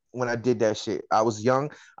 17 when I did that shit. I was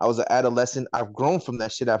young. I was an adolescent. I've grown from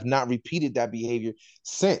that shit. I've not repeated that behavior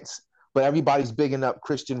since. But everybody's bigging up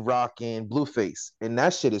Christian Rock and Blueface, and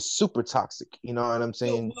that shit is super toxic. You know what I'm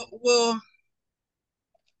saying? Well,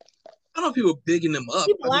 I don't know if people are bigging them up.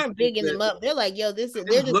 People aren't bigging them up. They're like, yo, this is.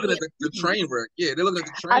 They're just looking at the train wreck. Yeah, they're looking at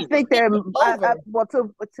the train. I think they're. Well,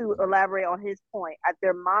 to elaborate on his point,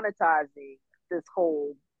 they're monetizing this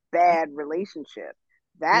whole bad relationship.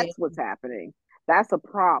 That's what's happening. That's a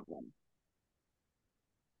problem.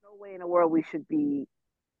 No way in the world we should be.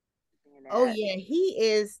 Oh yeah, he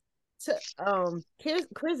is.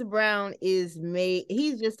 Chris Brown is made.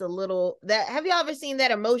 He's just a little. Have you ever seen that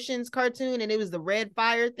Emotions cartoon? And it was the red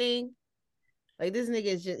fire thing. Like, this nigga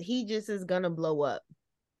is just is gonna blow up.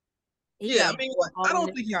 Yeah, I mean, I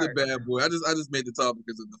don't think he's a bad boy. I just made the topic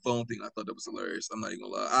because of the phone thing. I thought that was hilarious. I'm not even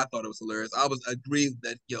gonna lie. I thought it was hilarious. I was agreed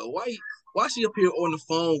that why she up here on the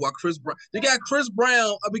phone while Chris Brown? You got Chris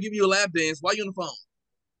Brown up and give you a lap dance. Why you on the phone?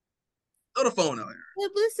 Throw the phone out here. Yeah,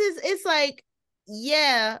 it's like,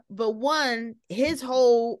 yeah, but one, his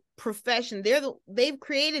whole profession, they've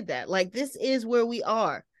created that. Like, this is where we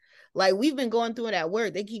are. Like, we've been going through it at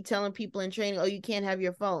work. They keep telling people in training, oh, you can't have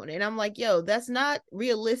your phone. And I'm like, yo, that's not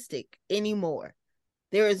realistic anymore.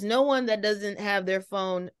 There is no one that doesn't have their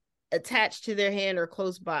phone attached to their hand or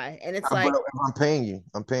close by. And it's like, I'm paying you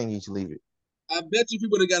to leave it. I bet you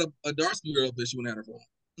people that got a Darcy girl up there, she wouldn't have her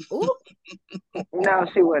phone. Ooh. No,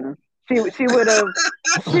 she wouldn't. She would have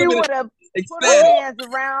put her hands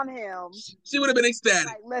around him. She would have been ecstatic.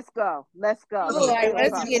 Like, let's go. Let's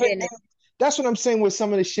get in it. That's what I'm saying. Where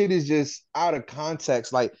some of the shit is just out of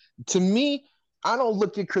context. Like, to me, I don't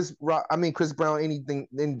look at Chris Brown anything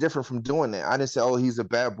different from doing that. I didn't say, oh, he's a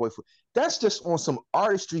bad boy. That's just on some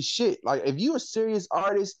artistry shit. Like, if you a serious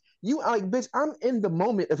artist, you like, bitch, I'm in the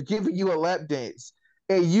moment of giving you a lap dance.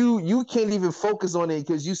 And you can't even focus on it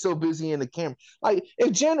because you're so busy in the camera. Like,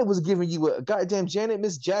 if Janet was giving you a goddamn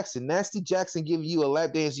Miss Jackson, Nasty Jackson giving you a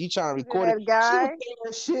lap dance, you trying to record it, guy? she would get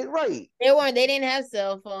that shit right. They didn't have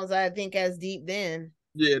cell phones, I think, as deep then.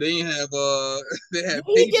 Yeah, they didn't have they had.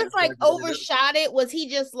 He just like overshot it. Was he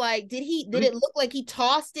just like, did it look like he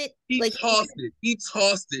tossed it? He tossed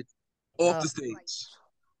it off the stage.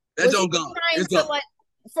 That don't go. It's gone. Like,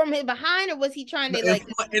 from his behind, or was he trying to like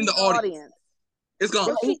in the audience? It's gone.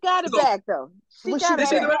 But she got it back though. She got it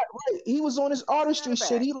back. Right. He was on his artistry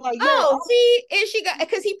shit. He like, and she got,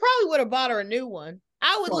 because he probably would have bought her a new one.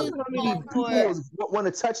 I would lose want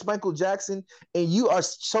to touch Michael Jackson, and you are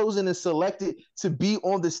chosen and selected to be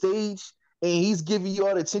on the stage, and he's giving you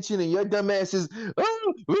all the attention, and your dumb ass is, you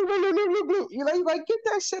know, like, get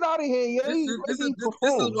that shit out of here, yo. This is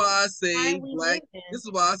why I say black. This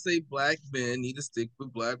is why I say black men need to stick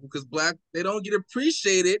with black, because black, they don't get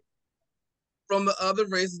appreciated from the other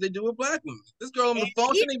races they do with black women. This girl on the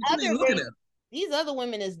phone, she ain't even looking at them. These other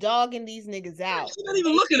women is dogging these niggas out. She's not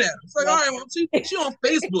even looking at them. It's like, all right, well, she on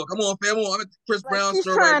Facebook. I'm on Chris Brown's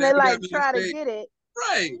show right now. She's trying to get it.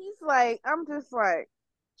 Right. And he's like, I'm just like.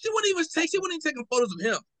 She wasn't even taking photos of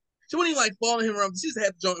him. She wasn't even like following him around. She just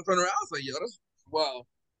had the joint in front of her. I was like, yo, that's wow.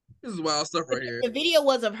 This is wild stuff right here. The video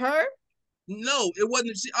was of her? No, it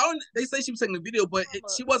wasn't. They say she was taking a video, but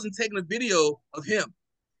she wasn't taking a video of him.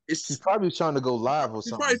 She's probably trying to go live or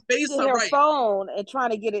something. She's probably her phone and trying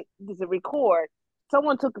to get it to record.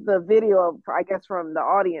 Someone took the video, I guess, from the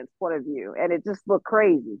audience point of view, and it just looked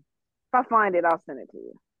crazy. If I find it, I'll send it to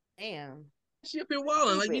you. Damn. She up here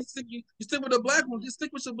wilding. Like, you stick with a black woman, just stick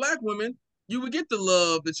with your black women, you would get the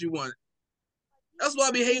love that you want. That's why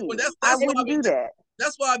I be hating when I wouldn't do that.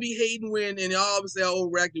 That's why I be hating when, and y'all always say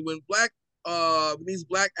overreacted when these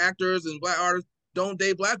black actors and black artists don't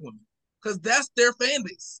date black women. Because that's their fan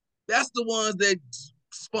base. That's the ones that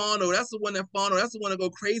spawn, or that's the one that fawn, or that's the one that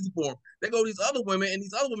go crazy for them. They go to these other women, and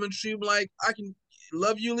these other women treat them like, I can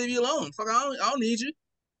love you, leave you alone. Fuck, I don't need you.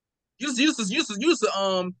 You just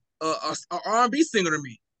a R&B singer to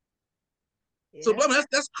me. Yeah. So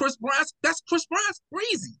that's Chris Brown. That's Chris Brown's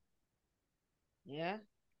crazy. Yeah.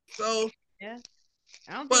 So yeah,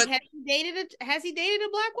 I don't think has he dated a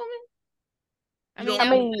black woman? I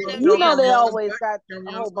mean, you know, they always got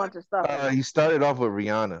a whole bunch of stuff. He started off with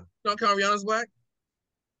Rihanna. Don't count Rihanna's black.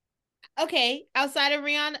 Okay, outside of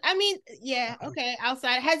Rihanna, I mean, yeah, okay,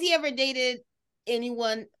 outside. Has he ever dated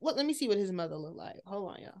anyone? Look, let me see what his mother looked like.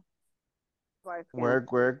 Hold on, y'all. Work.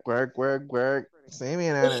 Sammy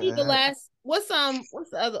and was she the last? What's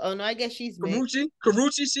the other? Oh no, I guess she's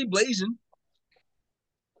Karrueche, she blazing.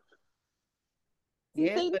 You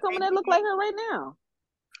think someone that look like her right now?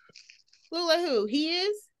 Look like who? He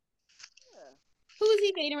is? Yeah. Who is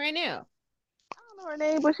he dating right now? I don't know her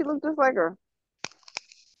name, but she looks just like her.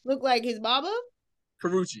 Look like his baba?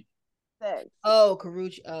 Karrueche. Oh,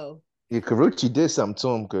 Karrueche. Oh. Yeah, Karrueche did something to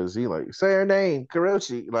him because he like, say her name,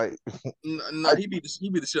 Karrueche. Like, no, he beat the shit.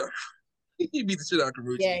 He beat the shit out of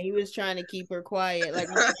Karrueche. Yeah, he was trying to keep her quiet. Like,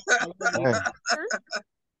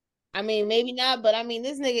 I mean, maybe not, but I mean,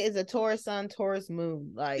 this nigga is a Taurus sun, Taurus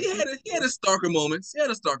moon. Like, he had his darker moments.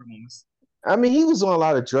 I mean, he was on a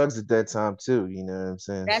lot of drugs at that time too. You know what I'm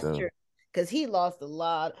saying? That's true, because he lost a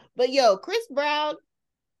lot. But yo, Chris Brown,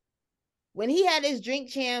 when he had his Drink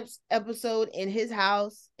Champs episode in his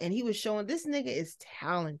house, and he was showing this nigga is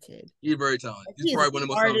talented. He's very talented. He's probably one of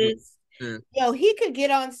the most artists. Yeah. Yo, he could get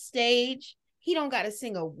on stage. He don't got to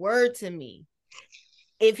sing a word to me.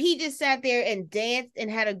 If he just sat there and danced and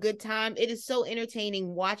had a good time, it is so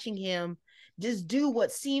entertaining watching him just do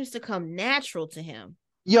what seems to come natural to him.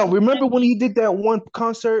 Yo, remember when he did that one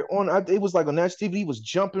concert on? It was like on national TV. He was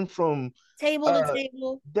jumping from table to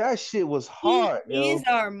table. That shit was hard. He is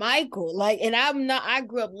our Michael. Like, and I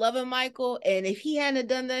grew up loving Michael. And if he hadn't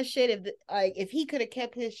done that shit, if he could have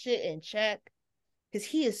kept his shit in check, because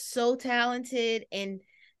he is so talented and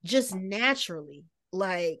just naturally,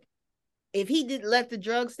 like, if he did let the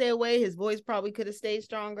drugs stay away, his voice probably could have stayed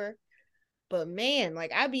stronger. But man,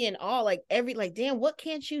 like, I'd be in awe. Like, damn, what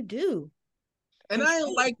can't you do? And I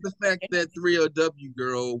didn't like the fact that 3LW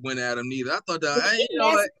girl went at him neither. I thought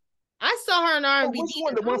that I saw her in R&B. Which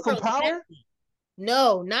one? The one from Power?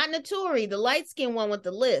 No, not Notori, the light skinned one with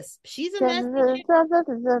the lisp. She's a mess. And we got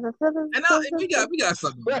something.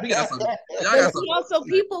 Y'all got something. Also,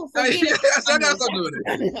 people forget. Y'all got something doing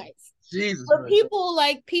it. Jesus. But people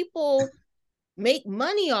make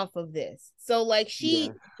money off of this. So like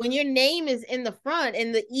when your name is in the front,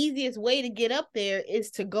 and the easiest way to get up there is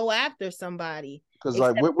to go after somebody. Because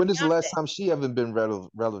like, when is the last time she haven't been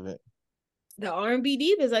relevant? The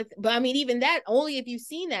R&B divas, but I mean, even that, only if you've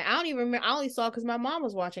seen that. I don't even remember. I only saw it because my mom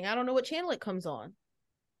was watching. I don't know what channel it comes on.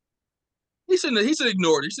 He should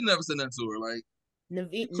ignore it. He should never send that to her. Like,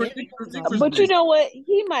 but you know what?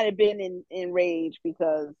 He might have been in rage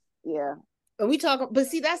because but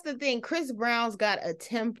see, that's the thing. Chris Brown's got a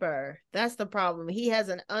temper. That's the problem. He has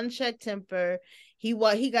an unchecked temper. He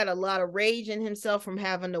got a lot of rage in himself from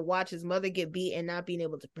having to watch his mother get beat and not being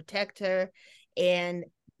able to protect her, and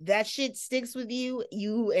that shit sticks with you.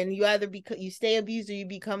 You either you stay abused or you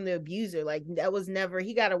become the abuser. Like, that was never,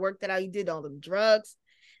 he got to work that out. He did all them drugs.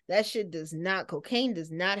 That shit cocaine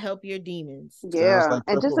does not help your demons. Yeah. Like,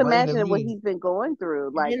 and just imagine what he's been going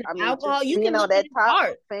through. Like, I mean, alcohol, you can know that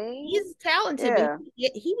top thing. He's talented, but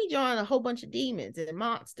he be drawing a whole bunch of demons and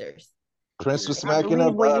monsters. Prince was smacking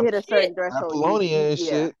up when you hit a certain threshold. Apollonia and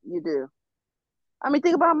shit. You do. I mean,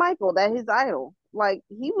 think about Michael, that his idol. Like,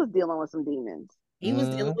 he was dealing with some demons. He was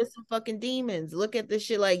dealing with some fucking demons. Look at this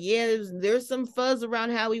shit. Like, there's some fuzz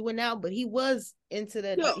around how he went out, but he was into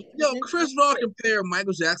that. Chris Rock compared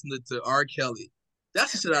Michael Jackson to R. Kelly.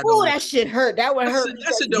 That's the shit I don't. Oh, that shit hurt. That would hurt.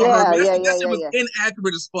 That shit don't hurt. That shit was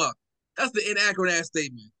inaccurate as fuck. That's the inaccurate ass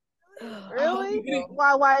statement. Really?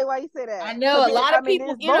 Why you say that? I know a lot of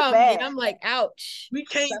people get on me, and I'm like, ouch. We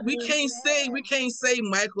can't say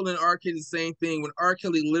Michael and R. Kelly the same thing when R.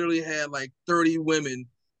 Kelly literally had like 30 women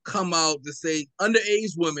come out to say,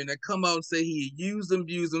 underage women that come out and say he used them,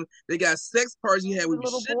 abused them. They got sex parties he had with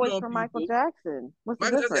little boys from Michael Jackson. What's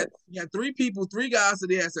the difference? He had three guys that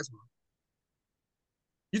they had sex with.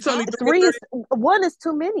 You tell me one is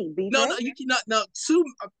too many, BJ. No, you cannot. No,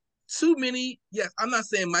 too many. Yes, I'm not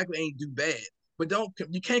saying Michael ain't do bad, but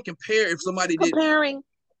you can't compare if somebody did.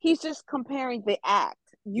 He's just comparing the act.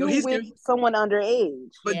 With someone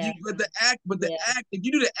underage. But the act, if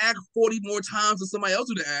you do the act 40 more times than somebody else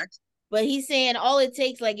do the act. But he's saying all it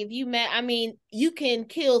takes, like, if you can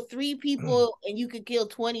kill 3 people and you could kill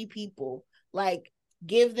 20 people. Like,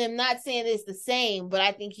 give them, not saying it's the same, but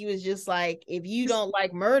I think he was just like, if you don't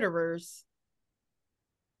like murderers,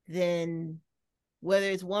 then whether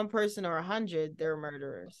it's one person or 100, they're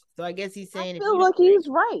murderers. So I guess he's saying, I feel like he's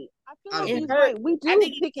right. We do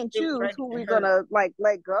pick and choose who we're gonna like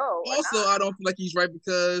let go. Also, I don't feel like he's right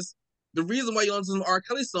because the reason why you listen to some R.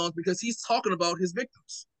 Kelly songs because he's talking about his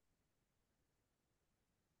victims.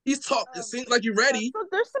 It seems like you're ready. So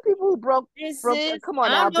there's some people who broke. Come on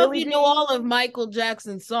now, I don't know if you know all of Michael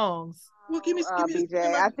Jackson's songs. Well, give me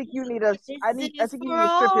BJ. I think you need I think you need to strip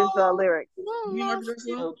his lyrics. What?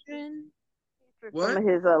 Some of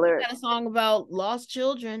his lyrics. He got a song about lost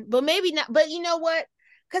children, but maybe not. But you know what?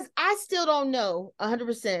 Because I still don't know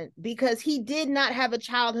 100% because he did not have a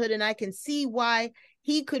childhood, and I can see why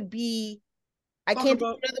he could be. I can't think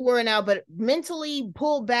of another word now, but mentally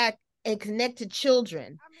pulled back and connect to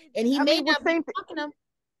children, and he may not be fucking them.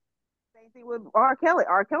 Same thing with R. Kelly.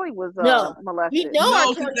 R. Kelly was molested. We know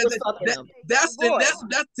R. Kelly was fucking them. That's what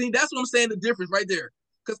I'm saying. The difference right there.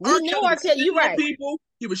 Because R. Kelly, you're right. People,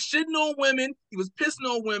 he was shitting on women. He was pissing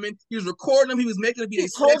on women. He was recording them. He was making them be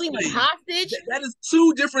holding them hostage. That is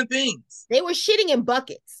 2 different things. They were shitting in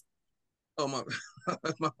buckets. Oh my!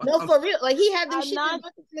 No, for real. Like he had them shitting in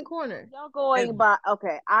buckets in the corner. Y'all going by?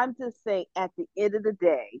 Okay, I'm just saying. At the end of the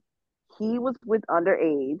day, he was with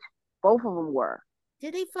underage. Both of them were.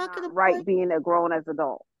 Did he fuck the boys? Right, being a grown as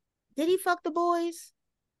adult. Did he fuck the boys?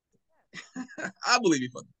 I believe he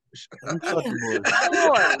fucked. I'm not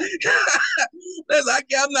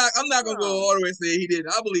gonna go all the way and say he did.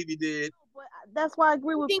 I believe he did. But that's why I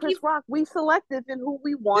agree with Chris Rock. We selective in who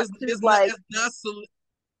we want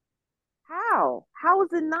How? How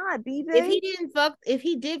is it not, BJ? If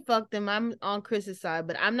he did fuck them, I'm on Chris's side.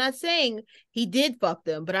 But I'm not saying he did fuck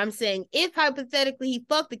them. But I'm saying if hypothetically he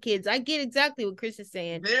fucked the kids, I get exactly what Chris is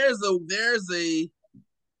saying. There's a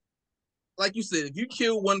like you said, if you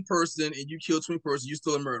kill one person and you kill 20 persons, you're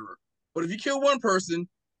still a murderer. But if you kill one person,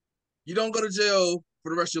 you don't go to jail for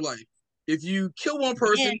the rest of your life. If you kill one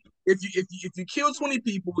person, if you kill 20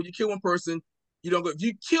 people, you kill one person, you don't go. If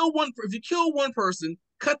you kill one person,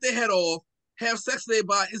 cut their head off, have sex with their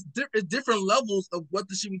body, it's different levels of what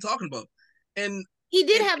the shit we talking about. And he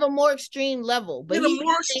did have a more extreme level, but a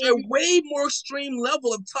way more extreme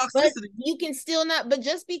level of toxicity. But you can still not. But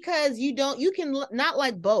just because you can not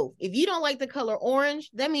like both. If you don't like the color orange,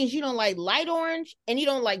 that means you don't like light orange and you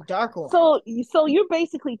don't like dark orange. So you're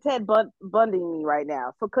basically Ted Bunding me right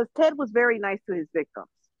now. So because Ted was very nice to his victims.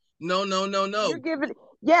 No. You're giving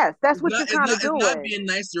yes, that's what you're kind of doing. It's not being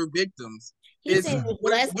nice to your victims.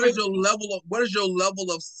 What is your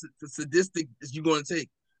level of sadistic is you going to take?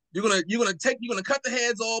 You're gonna cut the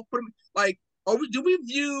heads off, put them like. Do we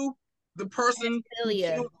view the person? Do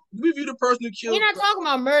we view the person who killed? We're not talking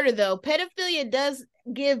about murder though. Pedophilia does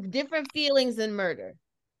give different feelings than murder,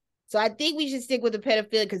 so I think we should stick with the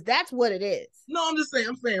pedophilia because that's what it is. No, I'm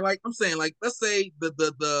saying like let's say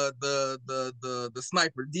the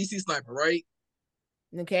sniper, DC sniper, right?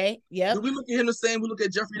 Okay. Yeah. Do we look at him the same we look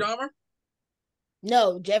at Jeffrey Dahmer?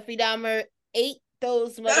 No, Jeffrey Dahmer ate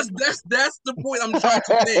those. That's the point I'm trying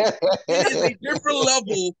to make. It is a different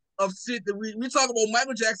level of shit that we talk about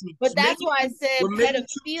Michael Jackson. But that's why I said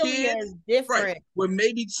pedophilia is different. Right, with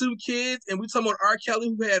maybe 2 kids, and we talking about R.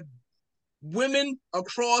 Kelly who had women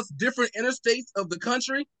across different interstates of the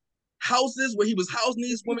country, houses where he was housing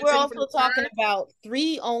these women. We're also talking about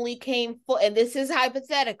 3 only came and this is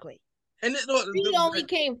hypothetically. And 3 only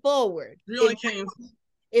came forward. 3 only came.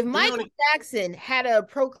 If Michael Jackson had a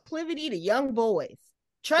proclivity to young boys,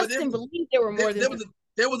 trust and believe there were more than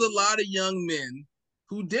there was a lot of young men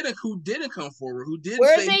who didn't come forward. Who didn't?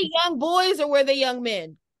 Were they young boys or were they young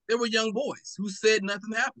men? They were young boys who said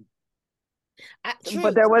nothing happened. True.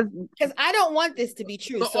 But there was because I don't want this to be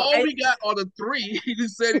true. So all we got are the 3 who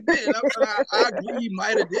said it did. I agree he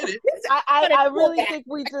might have did it. I really think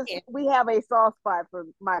we have a soft spot for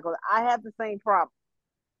Michael. I have the same problem.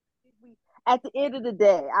 At the end of the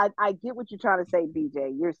day, I get what you're trying to say,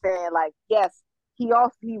 BJ. You're saying like, yes, he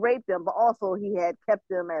raped them, but also he had kept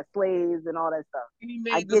them as slaves and all that stuff. He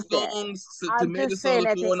made the songs I'm just saying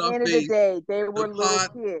at the end of the day, they were little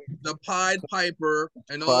kids. The Pied Piper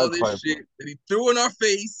and all this shit that he threw in our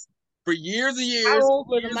face for years and years. How old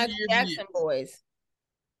were the Michael Jackson boys?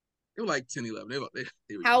 They were like 10, 11. They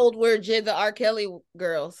How old were the R. Kelly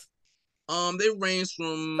girls? They ranged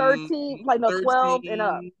from 13, 12 and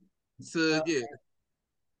up. Yeah.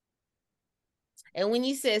 And when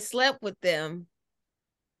you said slept with them,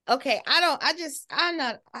 okay, I'm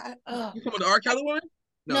not. You talking about the R. Kelly woman?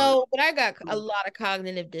 No, but I got a lot of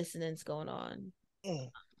cognitive dissonance going on.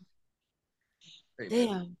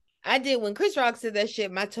 Damn. I did when Chris Rock said that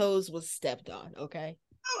shit, my toes was stepped on, okay?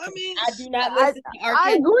 I mean, I do not listen to R. Kelly.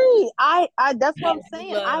 I agree. I that's what I'm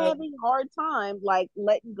saying. I have a hard time like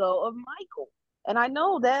letting go of Michael. And I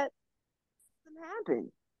know that doesn't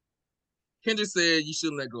happen. Kendrick said you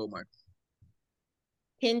shouldn't let go of Michael.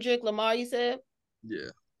 Kendrick Lamar, you said? Yeah.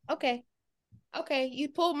 Okay. You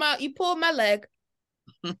pulled my leg.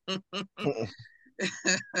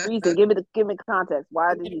 Reason, give me context.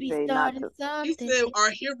 Why did you say not to? He said our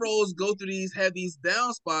heroes go through have these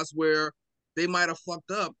down spots where they might have fucked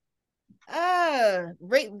up.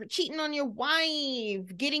 Cheating on your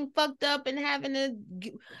wife, getting fucked up and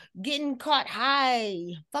getting caught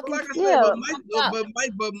high. Fucking but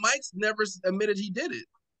Mike's never admitted he did it.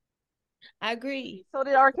 I agree. So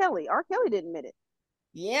did R. Kelly. R. Kelly didn't admit it.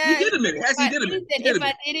 Yeah, he did admit it. Actually, he did admit it. If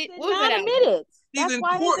I did it, what was that? Admit it. He's in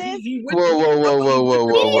court. Whoa.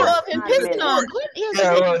 Him pissing on.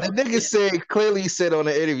 The nigga said clearly. He said on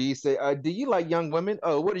the interview. He said, "Do you like young women?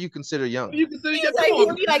 Oh, what do you consider young?" You consider young? Come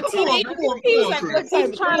on,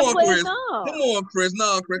 Chris.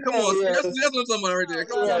 No, Chris. Come on. That's what I'm talking about right there.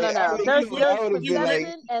 Come on. No. There's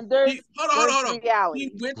perception and there's hold on. reality.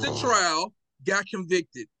 He went to trial, got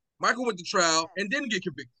convicted. Michael went to trial and didn't get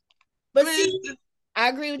convicted. But I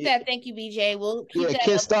agree with that. Thank you, BJ. We'll keep that.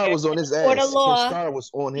 Ken Starr was on his ass. For the law, Ken Starr was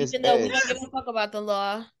on his even though we don't give a fuck about the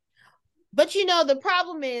law. But the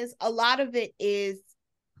problem is a lot of it is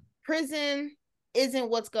prison isn't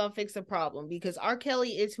what's gonna fix the problem because R.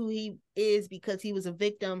 Kelly is who he is because he was a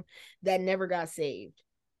victim that never got saved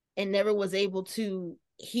and never was able to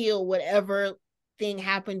heal whatever thing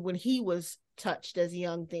happened when he was touched as a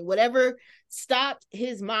young thing. Whatever stopped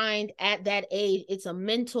his mind at that age, it's a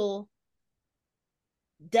mental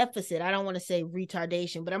deficit. I don't want to say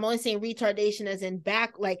retardation, but I'm only saying retardation as in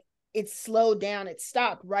back, like it slowed down, it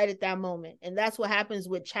stopped right at that moment. And that's what happens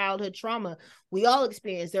with childhood trauma. We all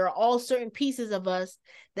experience. There are all certain pieces of us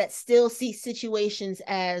that still see situations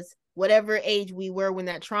as whatever age we were when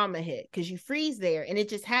that trauma hit, because you freeze there. And it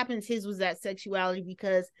just happens his was that sexuality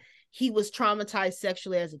because he was traumatized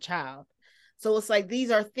sexually as a child. So it's like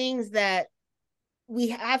these are things that we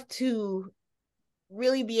have to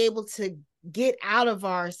really be able to get out of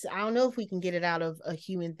I don't know if we can get it out of a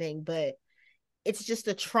human thing, but it's just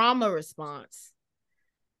a trauma response.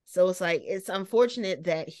 So it's like, it's unfortunate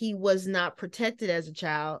that he was not protected as a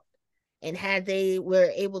child, and had they were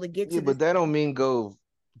able to get to but that don't mean go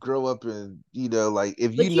grow up and, like,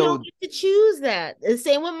 if but you don't get to choose that. The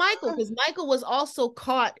same with Michael, because Michael was also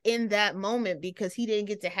caught in that moment because he didn't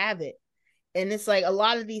get to have it. And it's like a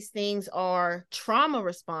lot of these things are trauma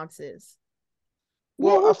responses.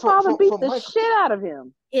 Well, his father beat the shit out of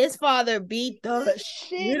him. His father beat the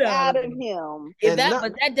shit out of him. But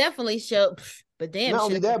that definitely showed. But damn, not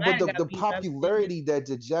only that, but the popularity that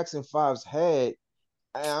the Jackson 5s had,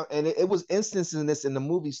 and it was instances in this in the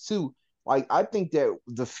movies too. Like, I think that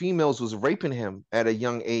the females was raping him at a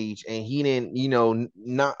young age, and he didn't,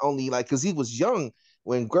 not only like because he was young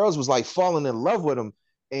when girls was like falling in love with him,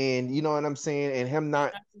 and you know what I'm saying, and him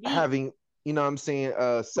not having,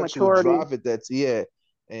 sexual drive at that,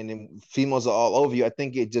 and then females are all over you. I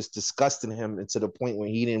think it just disgusted him to the point where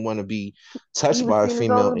he didn't want to be touched by a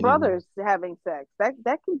female. His brothers having sex, that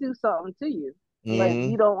can do something to you. Like,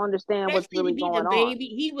 you don't understand what's really going on.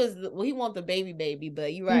 He want the baby,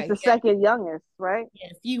 but you're right. He's the second youngest, right? Yeah,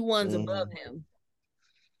 a few ones above him.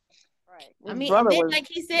 Right. I mean, and then, like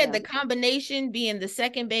he said, the combination being the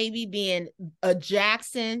second baby, being a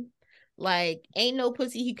Jackson, like, ain't no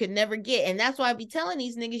pussy he could never get. And that's why I be telling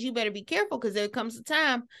these niggas, you better be careful, because there comes a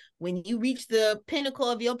time when you reach the pinnacle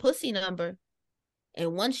of your pussy number.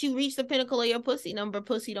 And once you reach the pinnacle of your pussy number,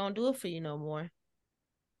 pussy don't do it for you no more.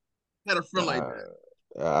 I had a friend like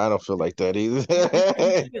that. I don't feel like that either. I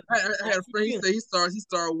had a friend. He said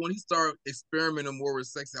when he started experimenting more with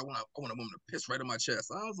sex, I want a woman to piss right in my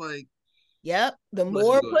chest. I was like, yep. The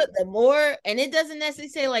more, and it doesn't necessarily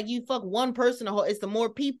say like you fuck one person. It's the more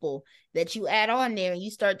people that you add on there, and you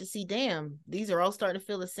start to see, damn, these are all starting to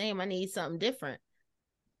feel the same. I need something different.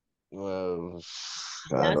 Well,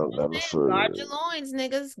 I don't know. Guard your loins,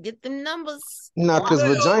 niggas. Get them numbers. No, because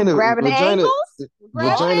vagina feels.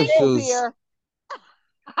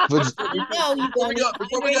 Before we go down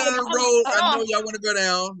the road, I know y'all want to go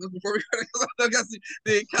down. Before we go down,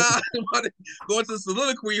 the going to the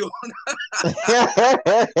soliloquy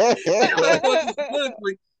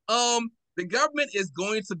on. The government is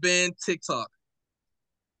going to ban TikTok.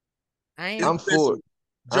 I'm for it.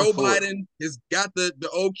 Joe Biden has got the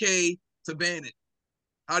okay to ban it.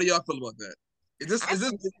 How do y'all feel about that?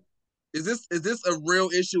 Is this a real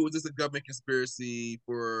issue? Or is this a government conspiracy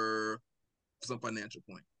for some financial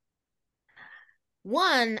point?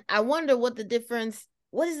 One, I wonder what is the difference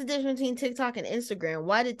between TikTok and Instagram?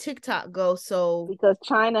 Why did TikTok go so? Because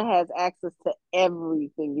China has access to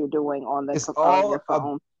everything you're doing on the your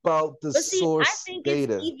phone. About the source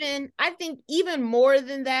data. I think even more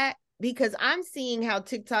than that, because I'm seeing how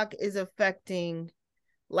TikTok is affecting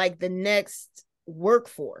like the next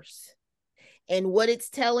workforce and what it's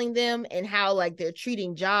telling them, and how like they're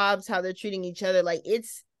treating jobs, how they're treating each other. Like,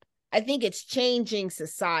 I think it's changing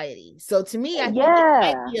society. So to me, I think it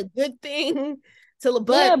might be a good thing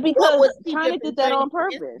because China did that on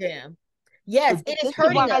purpose. Instagram. Yes, it is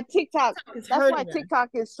hurting us. TikTok. That's why TikTok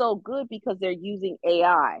is so good, because they're using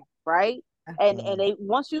AI, right? And they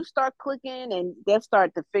once you start clicking, and they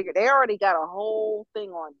start to figure, they already got a whole thing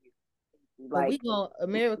on you. Like,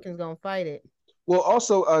 Americans gonna fight it. Well,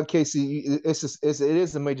 also, Casey, it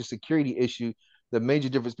is a major security issue. The major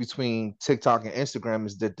difference between TikTok and Instagram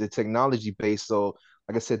is that the technology base. So,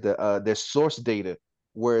 like I said, their source data,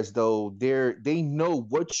 whereas though they know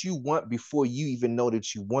what you want before you even know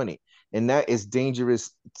that you want it, and that is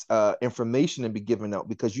dangerous information to be given out,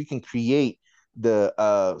 because you can create the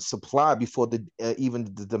supply before even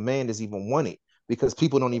the demand is even wanted, because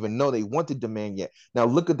people don't even know they want the demand yet. Now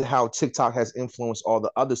look at how TikTok has influenced all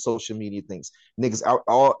the other social media things. Niggas,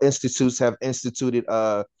 all institutes have instituted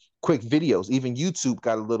quick videos. Even YouTube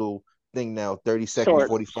got a little thing now, 30-second,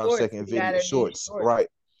 45-second video shorts, right?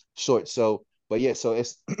 Shorts. So, but yeah, so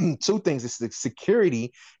it's two things. It's the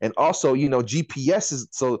security, and also, GPS is,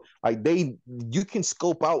 so like you can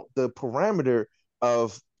scope out the parameter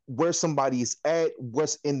of where somebody is at,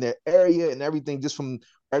 what's in their area, and everything, just from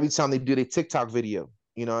every time they do their TikTok video.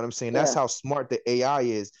 You know what I'm saying? That's how smart the AI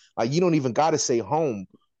is. Like, you don't even got to say home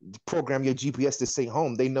program your GPS to say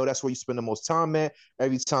home. They know that's where you spend the most time at.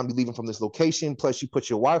 Every time you're leaving from this location, plus you put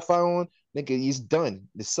your Wi-Fi on, nigga, it's done.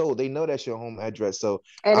 It's sold. They know that's your home address. So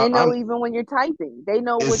and they know even when you're typing, they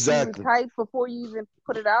know what you even type before you even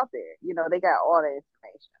put it out there. You know, they got all the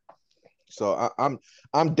information. So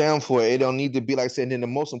I'm down for it. It don't need to be like I said. And then the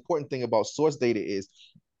most important thing about source data is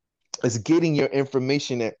getting your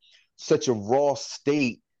information at such a raw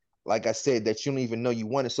state, like I said, that you don't even know you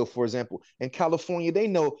want it. So for example, in California, they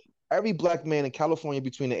know every black man in California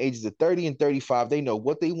between the ages of 30 and 35, they know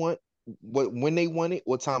what they want, when they want it,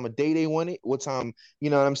 what time of day they want it, what time, you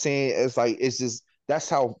know what I'm saying? It's like, it's just, that's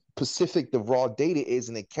how specific the raw data is,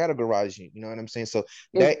 and they categorize you. You know what I'm saying? So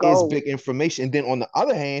that is big information. And then on the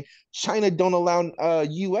other hand, China don't allow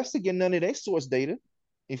US to get none of their source data.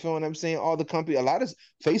 You feel what I'm saying? All the company, a lot of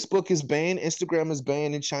Facebook is banned, Instagram is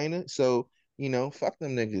banned in China. So, you know, fuck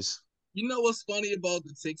them niggas. You know what's funny about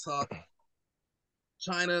the TikTok?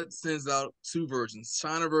 China sends out 2 versions.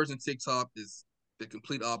 China version TikTok is the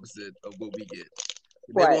complete opposite of what we get.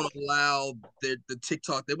 They won't allow the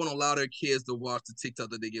TikTok. They won't allow their kids to watch the TikTok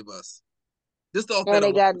that they give us. Just off that.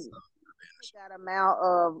 They got amount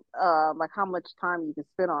of like how much time you can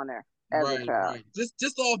spend on there as a child. Right.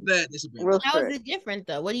 Just off that. How is it different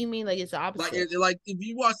though? What do you mean? Like it's the opposite? Like if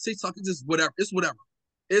you watch TikTok, it's just whatever. It's whatever.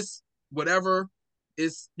 It's whatever.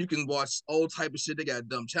 It's you can watch all type of shit. They got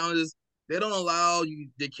dumb challenges. They don't allow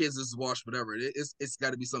their kids to just watch whatever. It's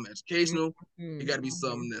got to be something educational. It got to be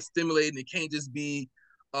something that's stimulating. It can't just be,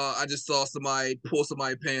 I just saw somebody pull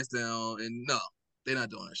somebody's pants down, and no, they're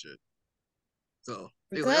not doing that shit. So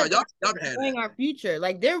like, oh, y'all can have playing our future.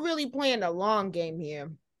 Like they're really playing a long game here.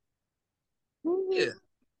 Yeah,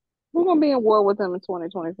 we're gonna be in war with them in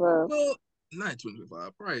 2025. Well, not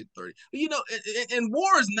 2025, probably 30. But you know, and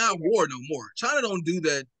war is not war no more. China don't do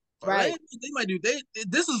that. Right. They might do.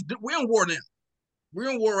 We're in war now.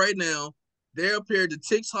 We're in war right now. They're up here. The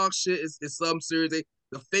TikTok shit is something serious.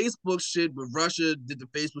 The Facebook shit with Russia did the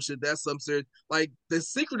Facebook shit. That's something serious. Like the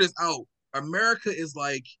secret is out. America is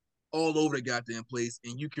like all over the goddamn place,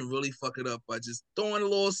 and you can really fuck it up by just throwing a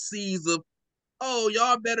little seeds of, oh,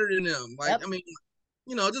 y'all better than them. Like I mean,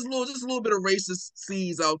 you know, just a little bit of racist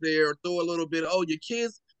seeds out there. Throw a little bit. Oh, your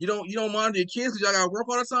kids, you don't monitor your kids because y'all gotta work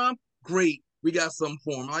all the time. Great. We got some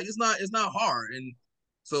form. Like it's not hard, and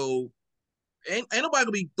so ain't nobody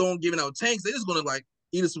gonna be giving out tanks. They just gonna like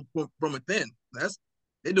eat us from within.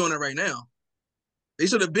 They're doing it right now. They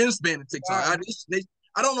should have been spanning TikTok. Yeah.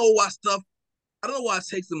 I don't know why it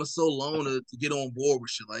takes them so long to get on board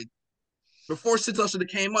with shit. Like before TikTok should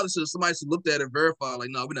have came out, somebody should looked at it and verified.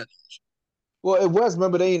 Like, no, we're not doing shit. Well, it was.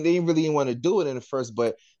 Remember, they really didn't want to do it in the first,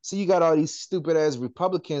 but see, you got all these stupid ass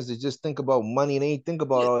Republicans that just think about money and they ain't think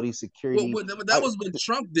about all these security. Well, that was what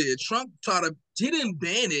Trump did. Trump he didn't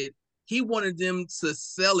ban it. He wanted them to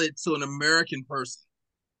sell it to an American person,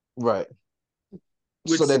 right?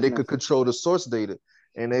 So that they could control the source data,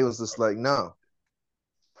 and they was just like, no.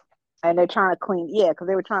 And they're trying to because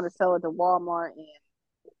they were trying to sell it to Walmart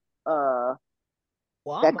and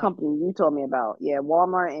that company you told me about. Yeah,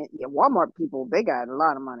 Walmart people, they got a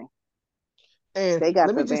lot of money. And they got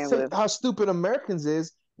let me just tell you how stupid Americans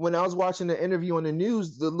is. When I was watching the interview on the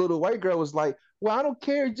news, the little white girl was like, well, I don't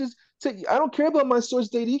care. I don't care about my source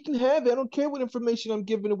data. You can have it. I don't care what information I'm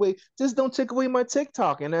giving away. Just don't take away my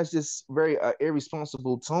TikTok. And that's just very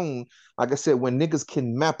irresponsible tone. Like I said, when niggas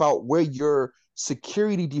can map out where your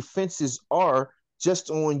security defenses are just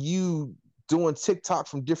on you doing TikTok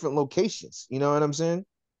from different locations. You know what I'm saying?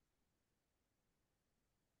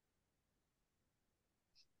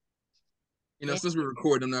 You know, since we're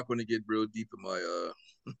recording, I'm not going to get real deep in my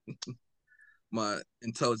my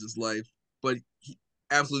intelligence life, but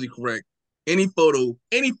absolutely correct. Any photo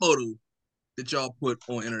that y'all put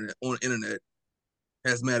on internet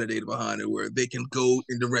has metadata behind it where they can go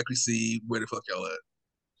and directly see where the fuck y'all at.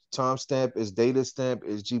 Timestamp is data stamp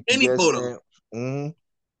is GPS. Any photo. Mm-hmm.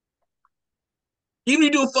 Even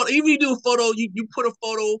if you do a photo, you put a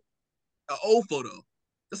photo, an old photo.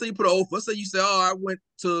 Let's say you put an old photo. Let's say you say, oh, I went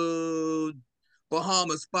to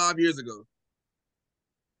Bahamas 5 years ago.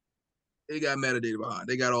 They got metadata behind.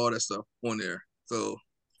 They got all that stuff on there. So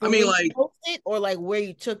I mean, like, post it or like where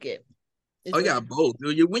you took it. You got both.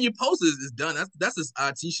 When you post it, it's done. That's just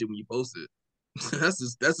IT shit when you post it. that's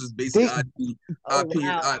just basic IP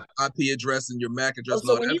address and your MAC address.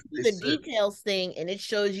 So when you do the details thing and it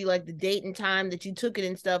shows you like the date and time that you took it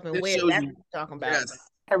and stuff and where, that's what you're talking about. Yes.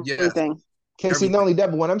 Everything. Okay, see, not only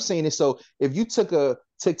that, but what I'm saying is, so if you took a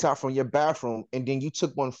TikTok from your bathroom and then you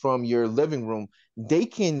took one from your living room, they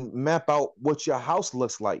can map out what your house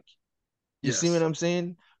looks like. You see what I'm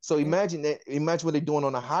saying? So imagine what they're doing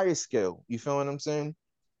on a higher scale. You feel what I'm saying?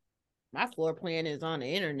 My floor plan is on the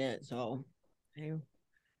internet, so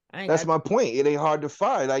that's my point. It ain't hard to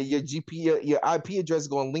find. Like your your IP address is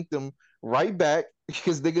gonna link them right back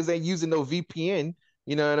because niggas ain't using no VPN.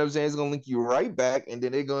 You know what I'm saying? It's gonna link you right back, and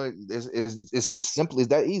then they're going. It's simple as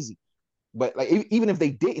that easy. But like even if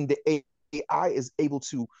they didn't, the AI is able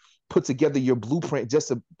to put together your blueprint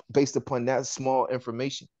based upon that small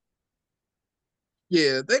information.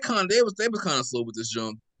 Yeah, they was kind of slow with this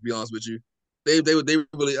jump. To be honest with you, they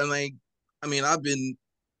really. I mean, I've been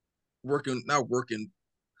not working,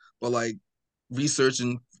 but like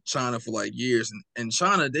researching China for like years, and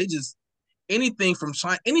China, they just anything from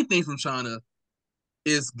China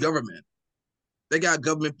is government. They got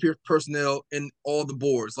government personnel in all the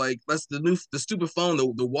boards. Like that's the stupid phone, the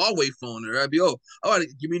Huawei phone. Or I'd be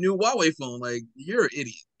give me a new Huawei phone. Like you're an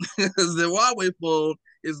idiot because the Huawei phone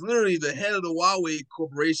is literally the head of the Huawei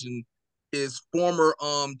corporation is former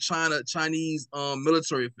Chinese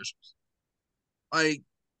military officials. Like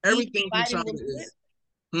everything from China is.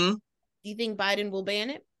 Do you think Biden will ban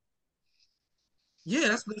it? Yeah,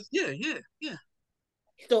 that's yeah.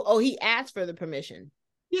 So, he asked for the permission.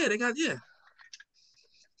 Yeah, they got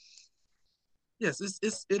Yes,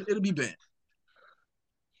 it'll be banned.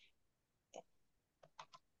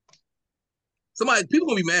 People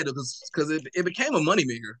gonna be mad because it became a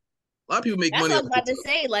moneymaker. A lot of people make money. That's what I was about to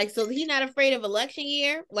say. Like, so he's not afraid of election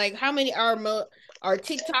year. Like, how many are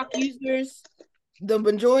TikTok users? The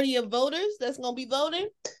majority of voters that's gonna be voting.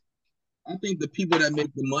 I think the people that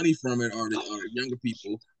make the money from it are younger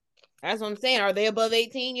people. That's what I'm saying. Are they above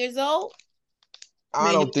 18 years old?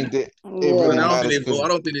 I don't think that it really matters. I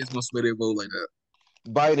don't think it's gonna sway their vote like that.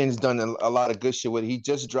 Biden's done a lot of good shit with it. He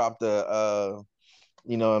just dropped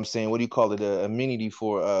you know what I'm saying, what do you call it, immunity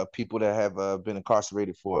for people that have been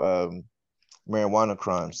incarcerated for marijuana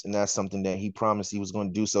crimes, and that's something that he promised he was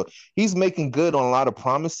going to do. So he's making good on a lot of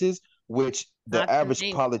promises, which the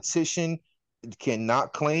average politician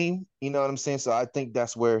cannot claim. You know what I'm saying? So I think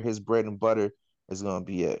that's where his bread and butter is going to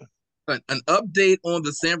be at. An update on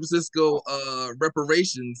the San Francisco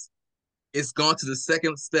reparations. It's gone to the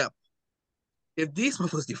second step. If these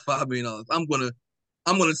motherfuckers get $5 million, I'm gonna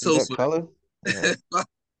toast color. Yeah.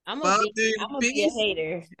 I'm gonna be a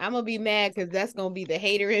hater. I'm gonna be mad because that's gonna be the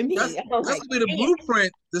hater in me. That's gonna be the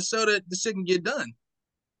blueprint to show that the shit can get done.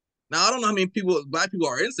 Now I don't know how many black people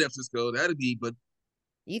are in San Francisco. That'd be, but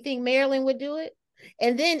you think Maryland would do it?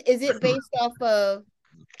 And then is it based off of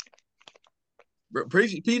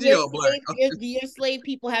PG or black? Your slave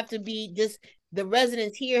people have to be just the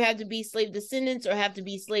residents here have to be slave descendants or have to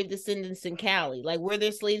be slave descendants in Cali? Like, were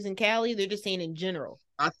there slaves in Cali? They're just saying in general.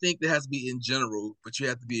 I think there has to be in general, but you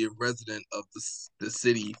have to be a resident of the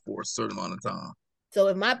city for a certain amount of time. So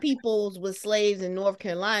if my peoples was slaves in North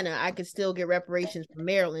Carolina, I could still get reparations from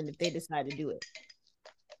Maryland if they decide to do it.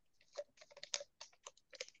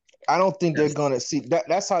 I don't think they're gonna see that.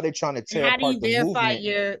 That's how they're trying to tear apart the movement. How do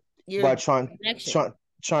you verify your by trying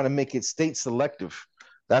to make it state selective?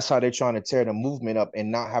 That's how they're trying to tear the movement up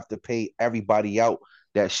and not have to pay everybody out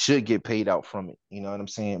that should get paid out from it. You know what I'm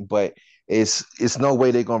saying? But it's no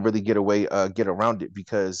way they're gonna really get around it,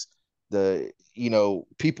 because the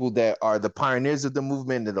people that are the pioneers of the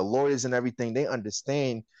movement and the lawyers and everything, they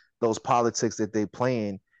understand those politics that they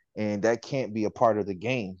playing, and that can't be a part of the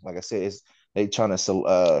game. Like I said, they're trying to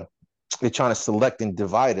select and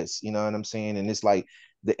divide us. You know what I'm saying? And it's like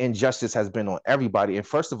the injustice has been on everybody. And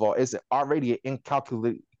first of all, it's already an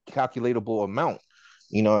incalculatable amount.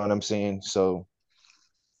 You know what I'm saying? So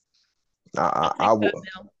I would.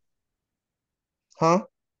 Huh?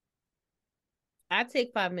 I'd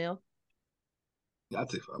take $5 million. I'd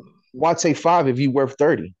take $5 million. Why take 5 if you worth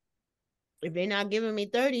 30? If they're not giving me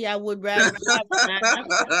 30, I would rather.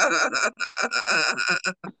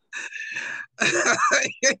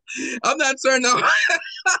 I'm not turning up.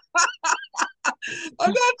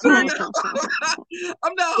 I'm not turning up.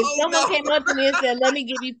 I'm not. If someone came up to me and said, "Let me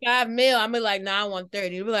give you $5 million," I'm like, "No, I want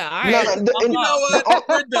 30." You'll be like, "All right, you know what?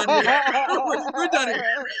 We're done here. We're done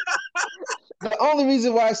here." The only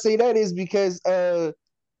reason why I say that is because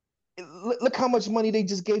look how much money they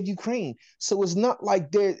just gave Ukraine. So it's not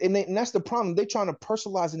like and that's the problem. They're trying to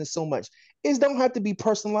personalize it so much. It don't have to be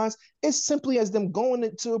personalized. It's simply as them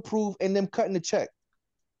going to approve and them cutting the check.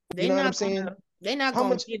 You know what I'm saying? They're not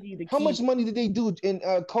going to give you the key. How much money did they do in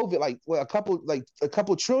COVID? Like, a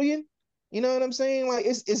couple trillion? You know what I'm saying? Like,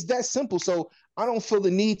 it's that simple. So I don't feel the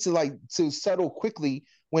need to settle quickly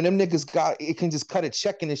when them niggas can just cut a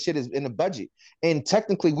check and the shit is in the budget. And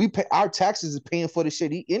technically, we pay our taxes is paying for the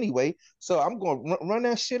shit anyway. So I'm going to run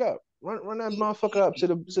that shit up, run that motherfucker up to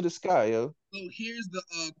the sky, yo. So here's the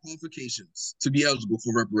qualifications to be eligible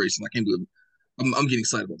for reparation. I can't believe it. I'm getting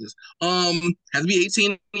excited about this. Has to be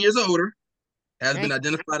 18 years or older. Has been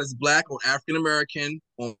identified as Black or African American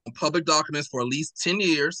on public documents for at least 10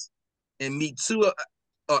 years, and meet two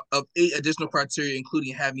of 8 additional criteria,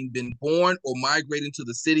 including having been born or migrating to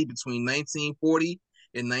the city between 1940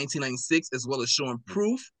 and 1996, as well as showing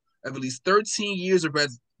proof of at least 13 years of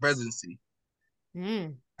residency.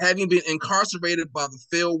 Having been incarcerated by the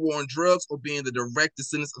failed war on drugs, or being the direct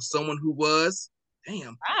descendants of someone who was,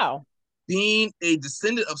 being a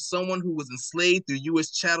descendant of someone who was enslaved through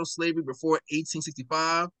U.S. chattel slavery before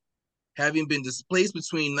 1865, having been displaced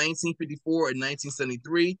between 1954 and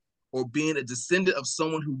 1973, or being a descendant of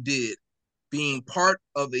someone who did, being part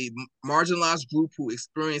of a marginalized group who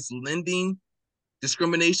experienced lending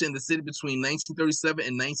discrimination in the city between 1937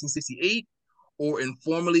 and 1968, or in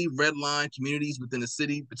formerly redlined communities within the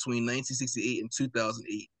city between 1968 and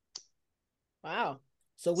 2008. Wow.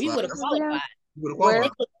 So we would have qualified.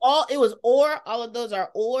 It was all of those are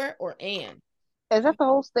or and. Is that the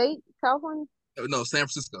whole state, California? No, San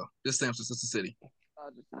Francisco. Just San Francisco City.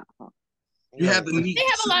 You have to meet. They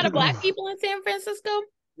have a lot of Black people in San Francisco.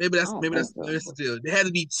 Maybe that's the deal. There had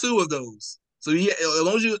to be 2 of those. So as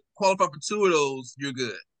long as you qualify for 2 of those, you're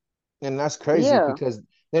good. And that's crazy because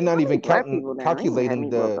they're not even calculating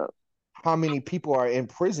how many people are in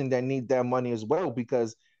prison that need that money as well.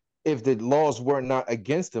 Because if the laws were not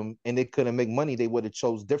against them and they couldn't make money, they would have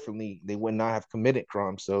chose differently. They would not have committed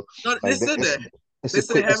crimes. So they said that. They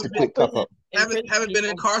said haven't been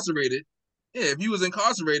incarcerated. Yeah, if you was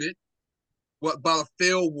incarcerated, by a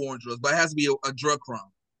failed war on drugs, but it has to be a drug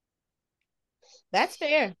crime. That's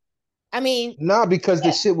fair. I mean, because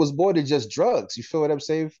the shit was more than just drugs. You feel what I'm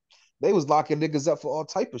saying? They was locking niggas up for all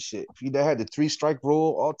type of shit. If you had the 3-strike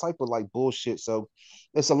rule, all type of like bullshit. So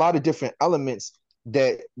it's a lot of different elements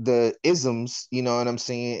that the isms, you know what I'm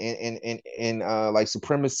saying, and like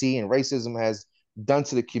supremacy and racism has done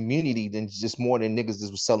to the community than just more than niggas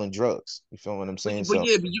that was selling drugs. You feel what I'm saying? But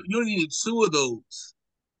you only needed 2 of those.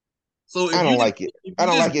 So if I don't like it. I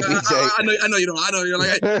don't like it, BJ. I know you don't. I know you're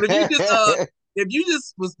like. But if you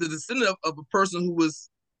just was the descendant of a person who was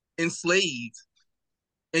enslaved,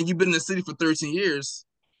 and you've been in the city for 13 years,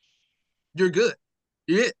 you're good.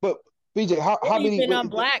 You're it. But BJ, how many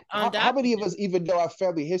how many of us even know our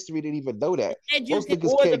family history didn't even know that? Most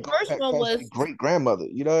niggas can't go back past great grandmother.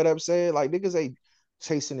 You know what I'm saying? Like niggas ain't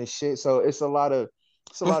chasing this shit. So it's a lot of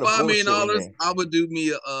 $5 million, I would do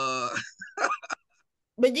me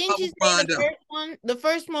But didn't you say the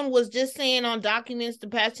first one was just saying on documents the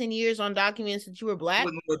past 10 years on documents that you were Black?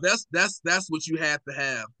 Well, that's what you have to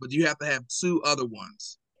have, but you have to have 2 other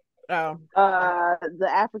ones. Oh. The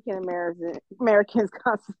African Americans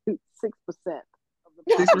constitute 6% of the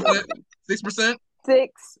population. 6%?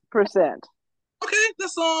 6%. Okay,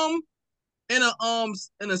 that's in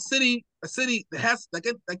a city that has I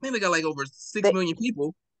think they got like over 6 million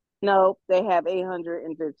people. No, they have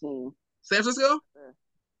 815. San Francisco?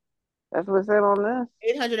 That's what it said on this.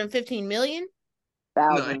 815 million?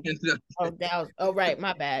 Thousand. Oh, right.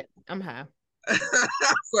 My bad. I'm high.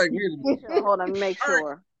 It's like, hold on, make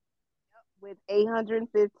sure. With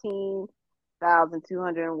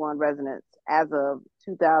 815,201 residents as of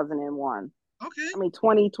 2001. Okay. I mean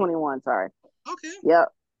 2021. Sorry. Okay.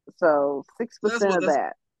 Yep. So 6% of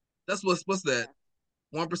that. That's what's that?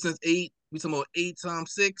 1% 8. We talking about 8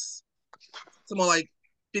 times 6. Something like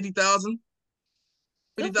 50,000.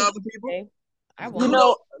 50,000 people.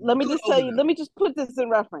 Let me just tell you. Let me just put this in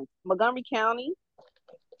reference. Montgomery County,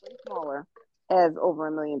 way smaller, has over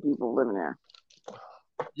 1 million people living there.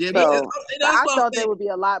 Yeah, so I thought there would be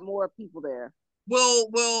a lot more people there.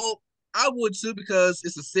 Well, I would too because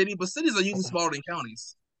it's a city, but cities are usually smaller than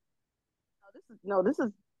counties. This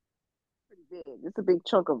is pretty big. It's a big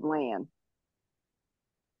chunk of land.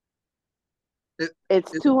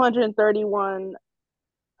 It's 231.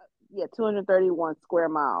 231 square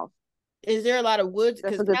miles. Is there a lot of woods?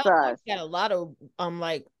 Because California's got a lot of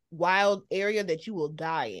like wild area that you will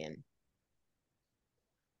die in.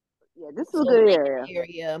 Yeah, this is a good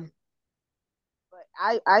area. But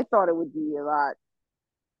I thought it would be a lot.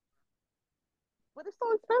 But it's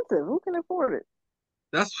so expensive. Who can afford it?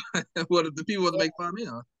 That's what the people want to make $5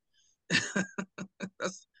 million.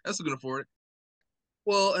 That's who can afford it.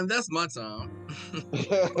 Well, and that's my time.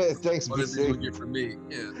 Thanks, BC. For me,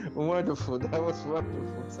 yeah. Wonderful. That was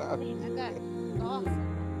wonderful. Time. I got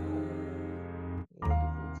awesome.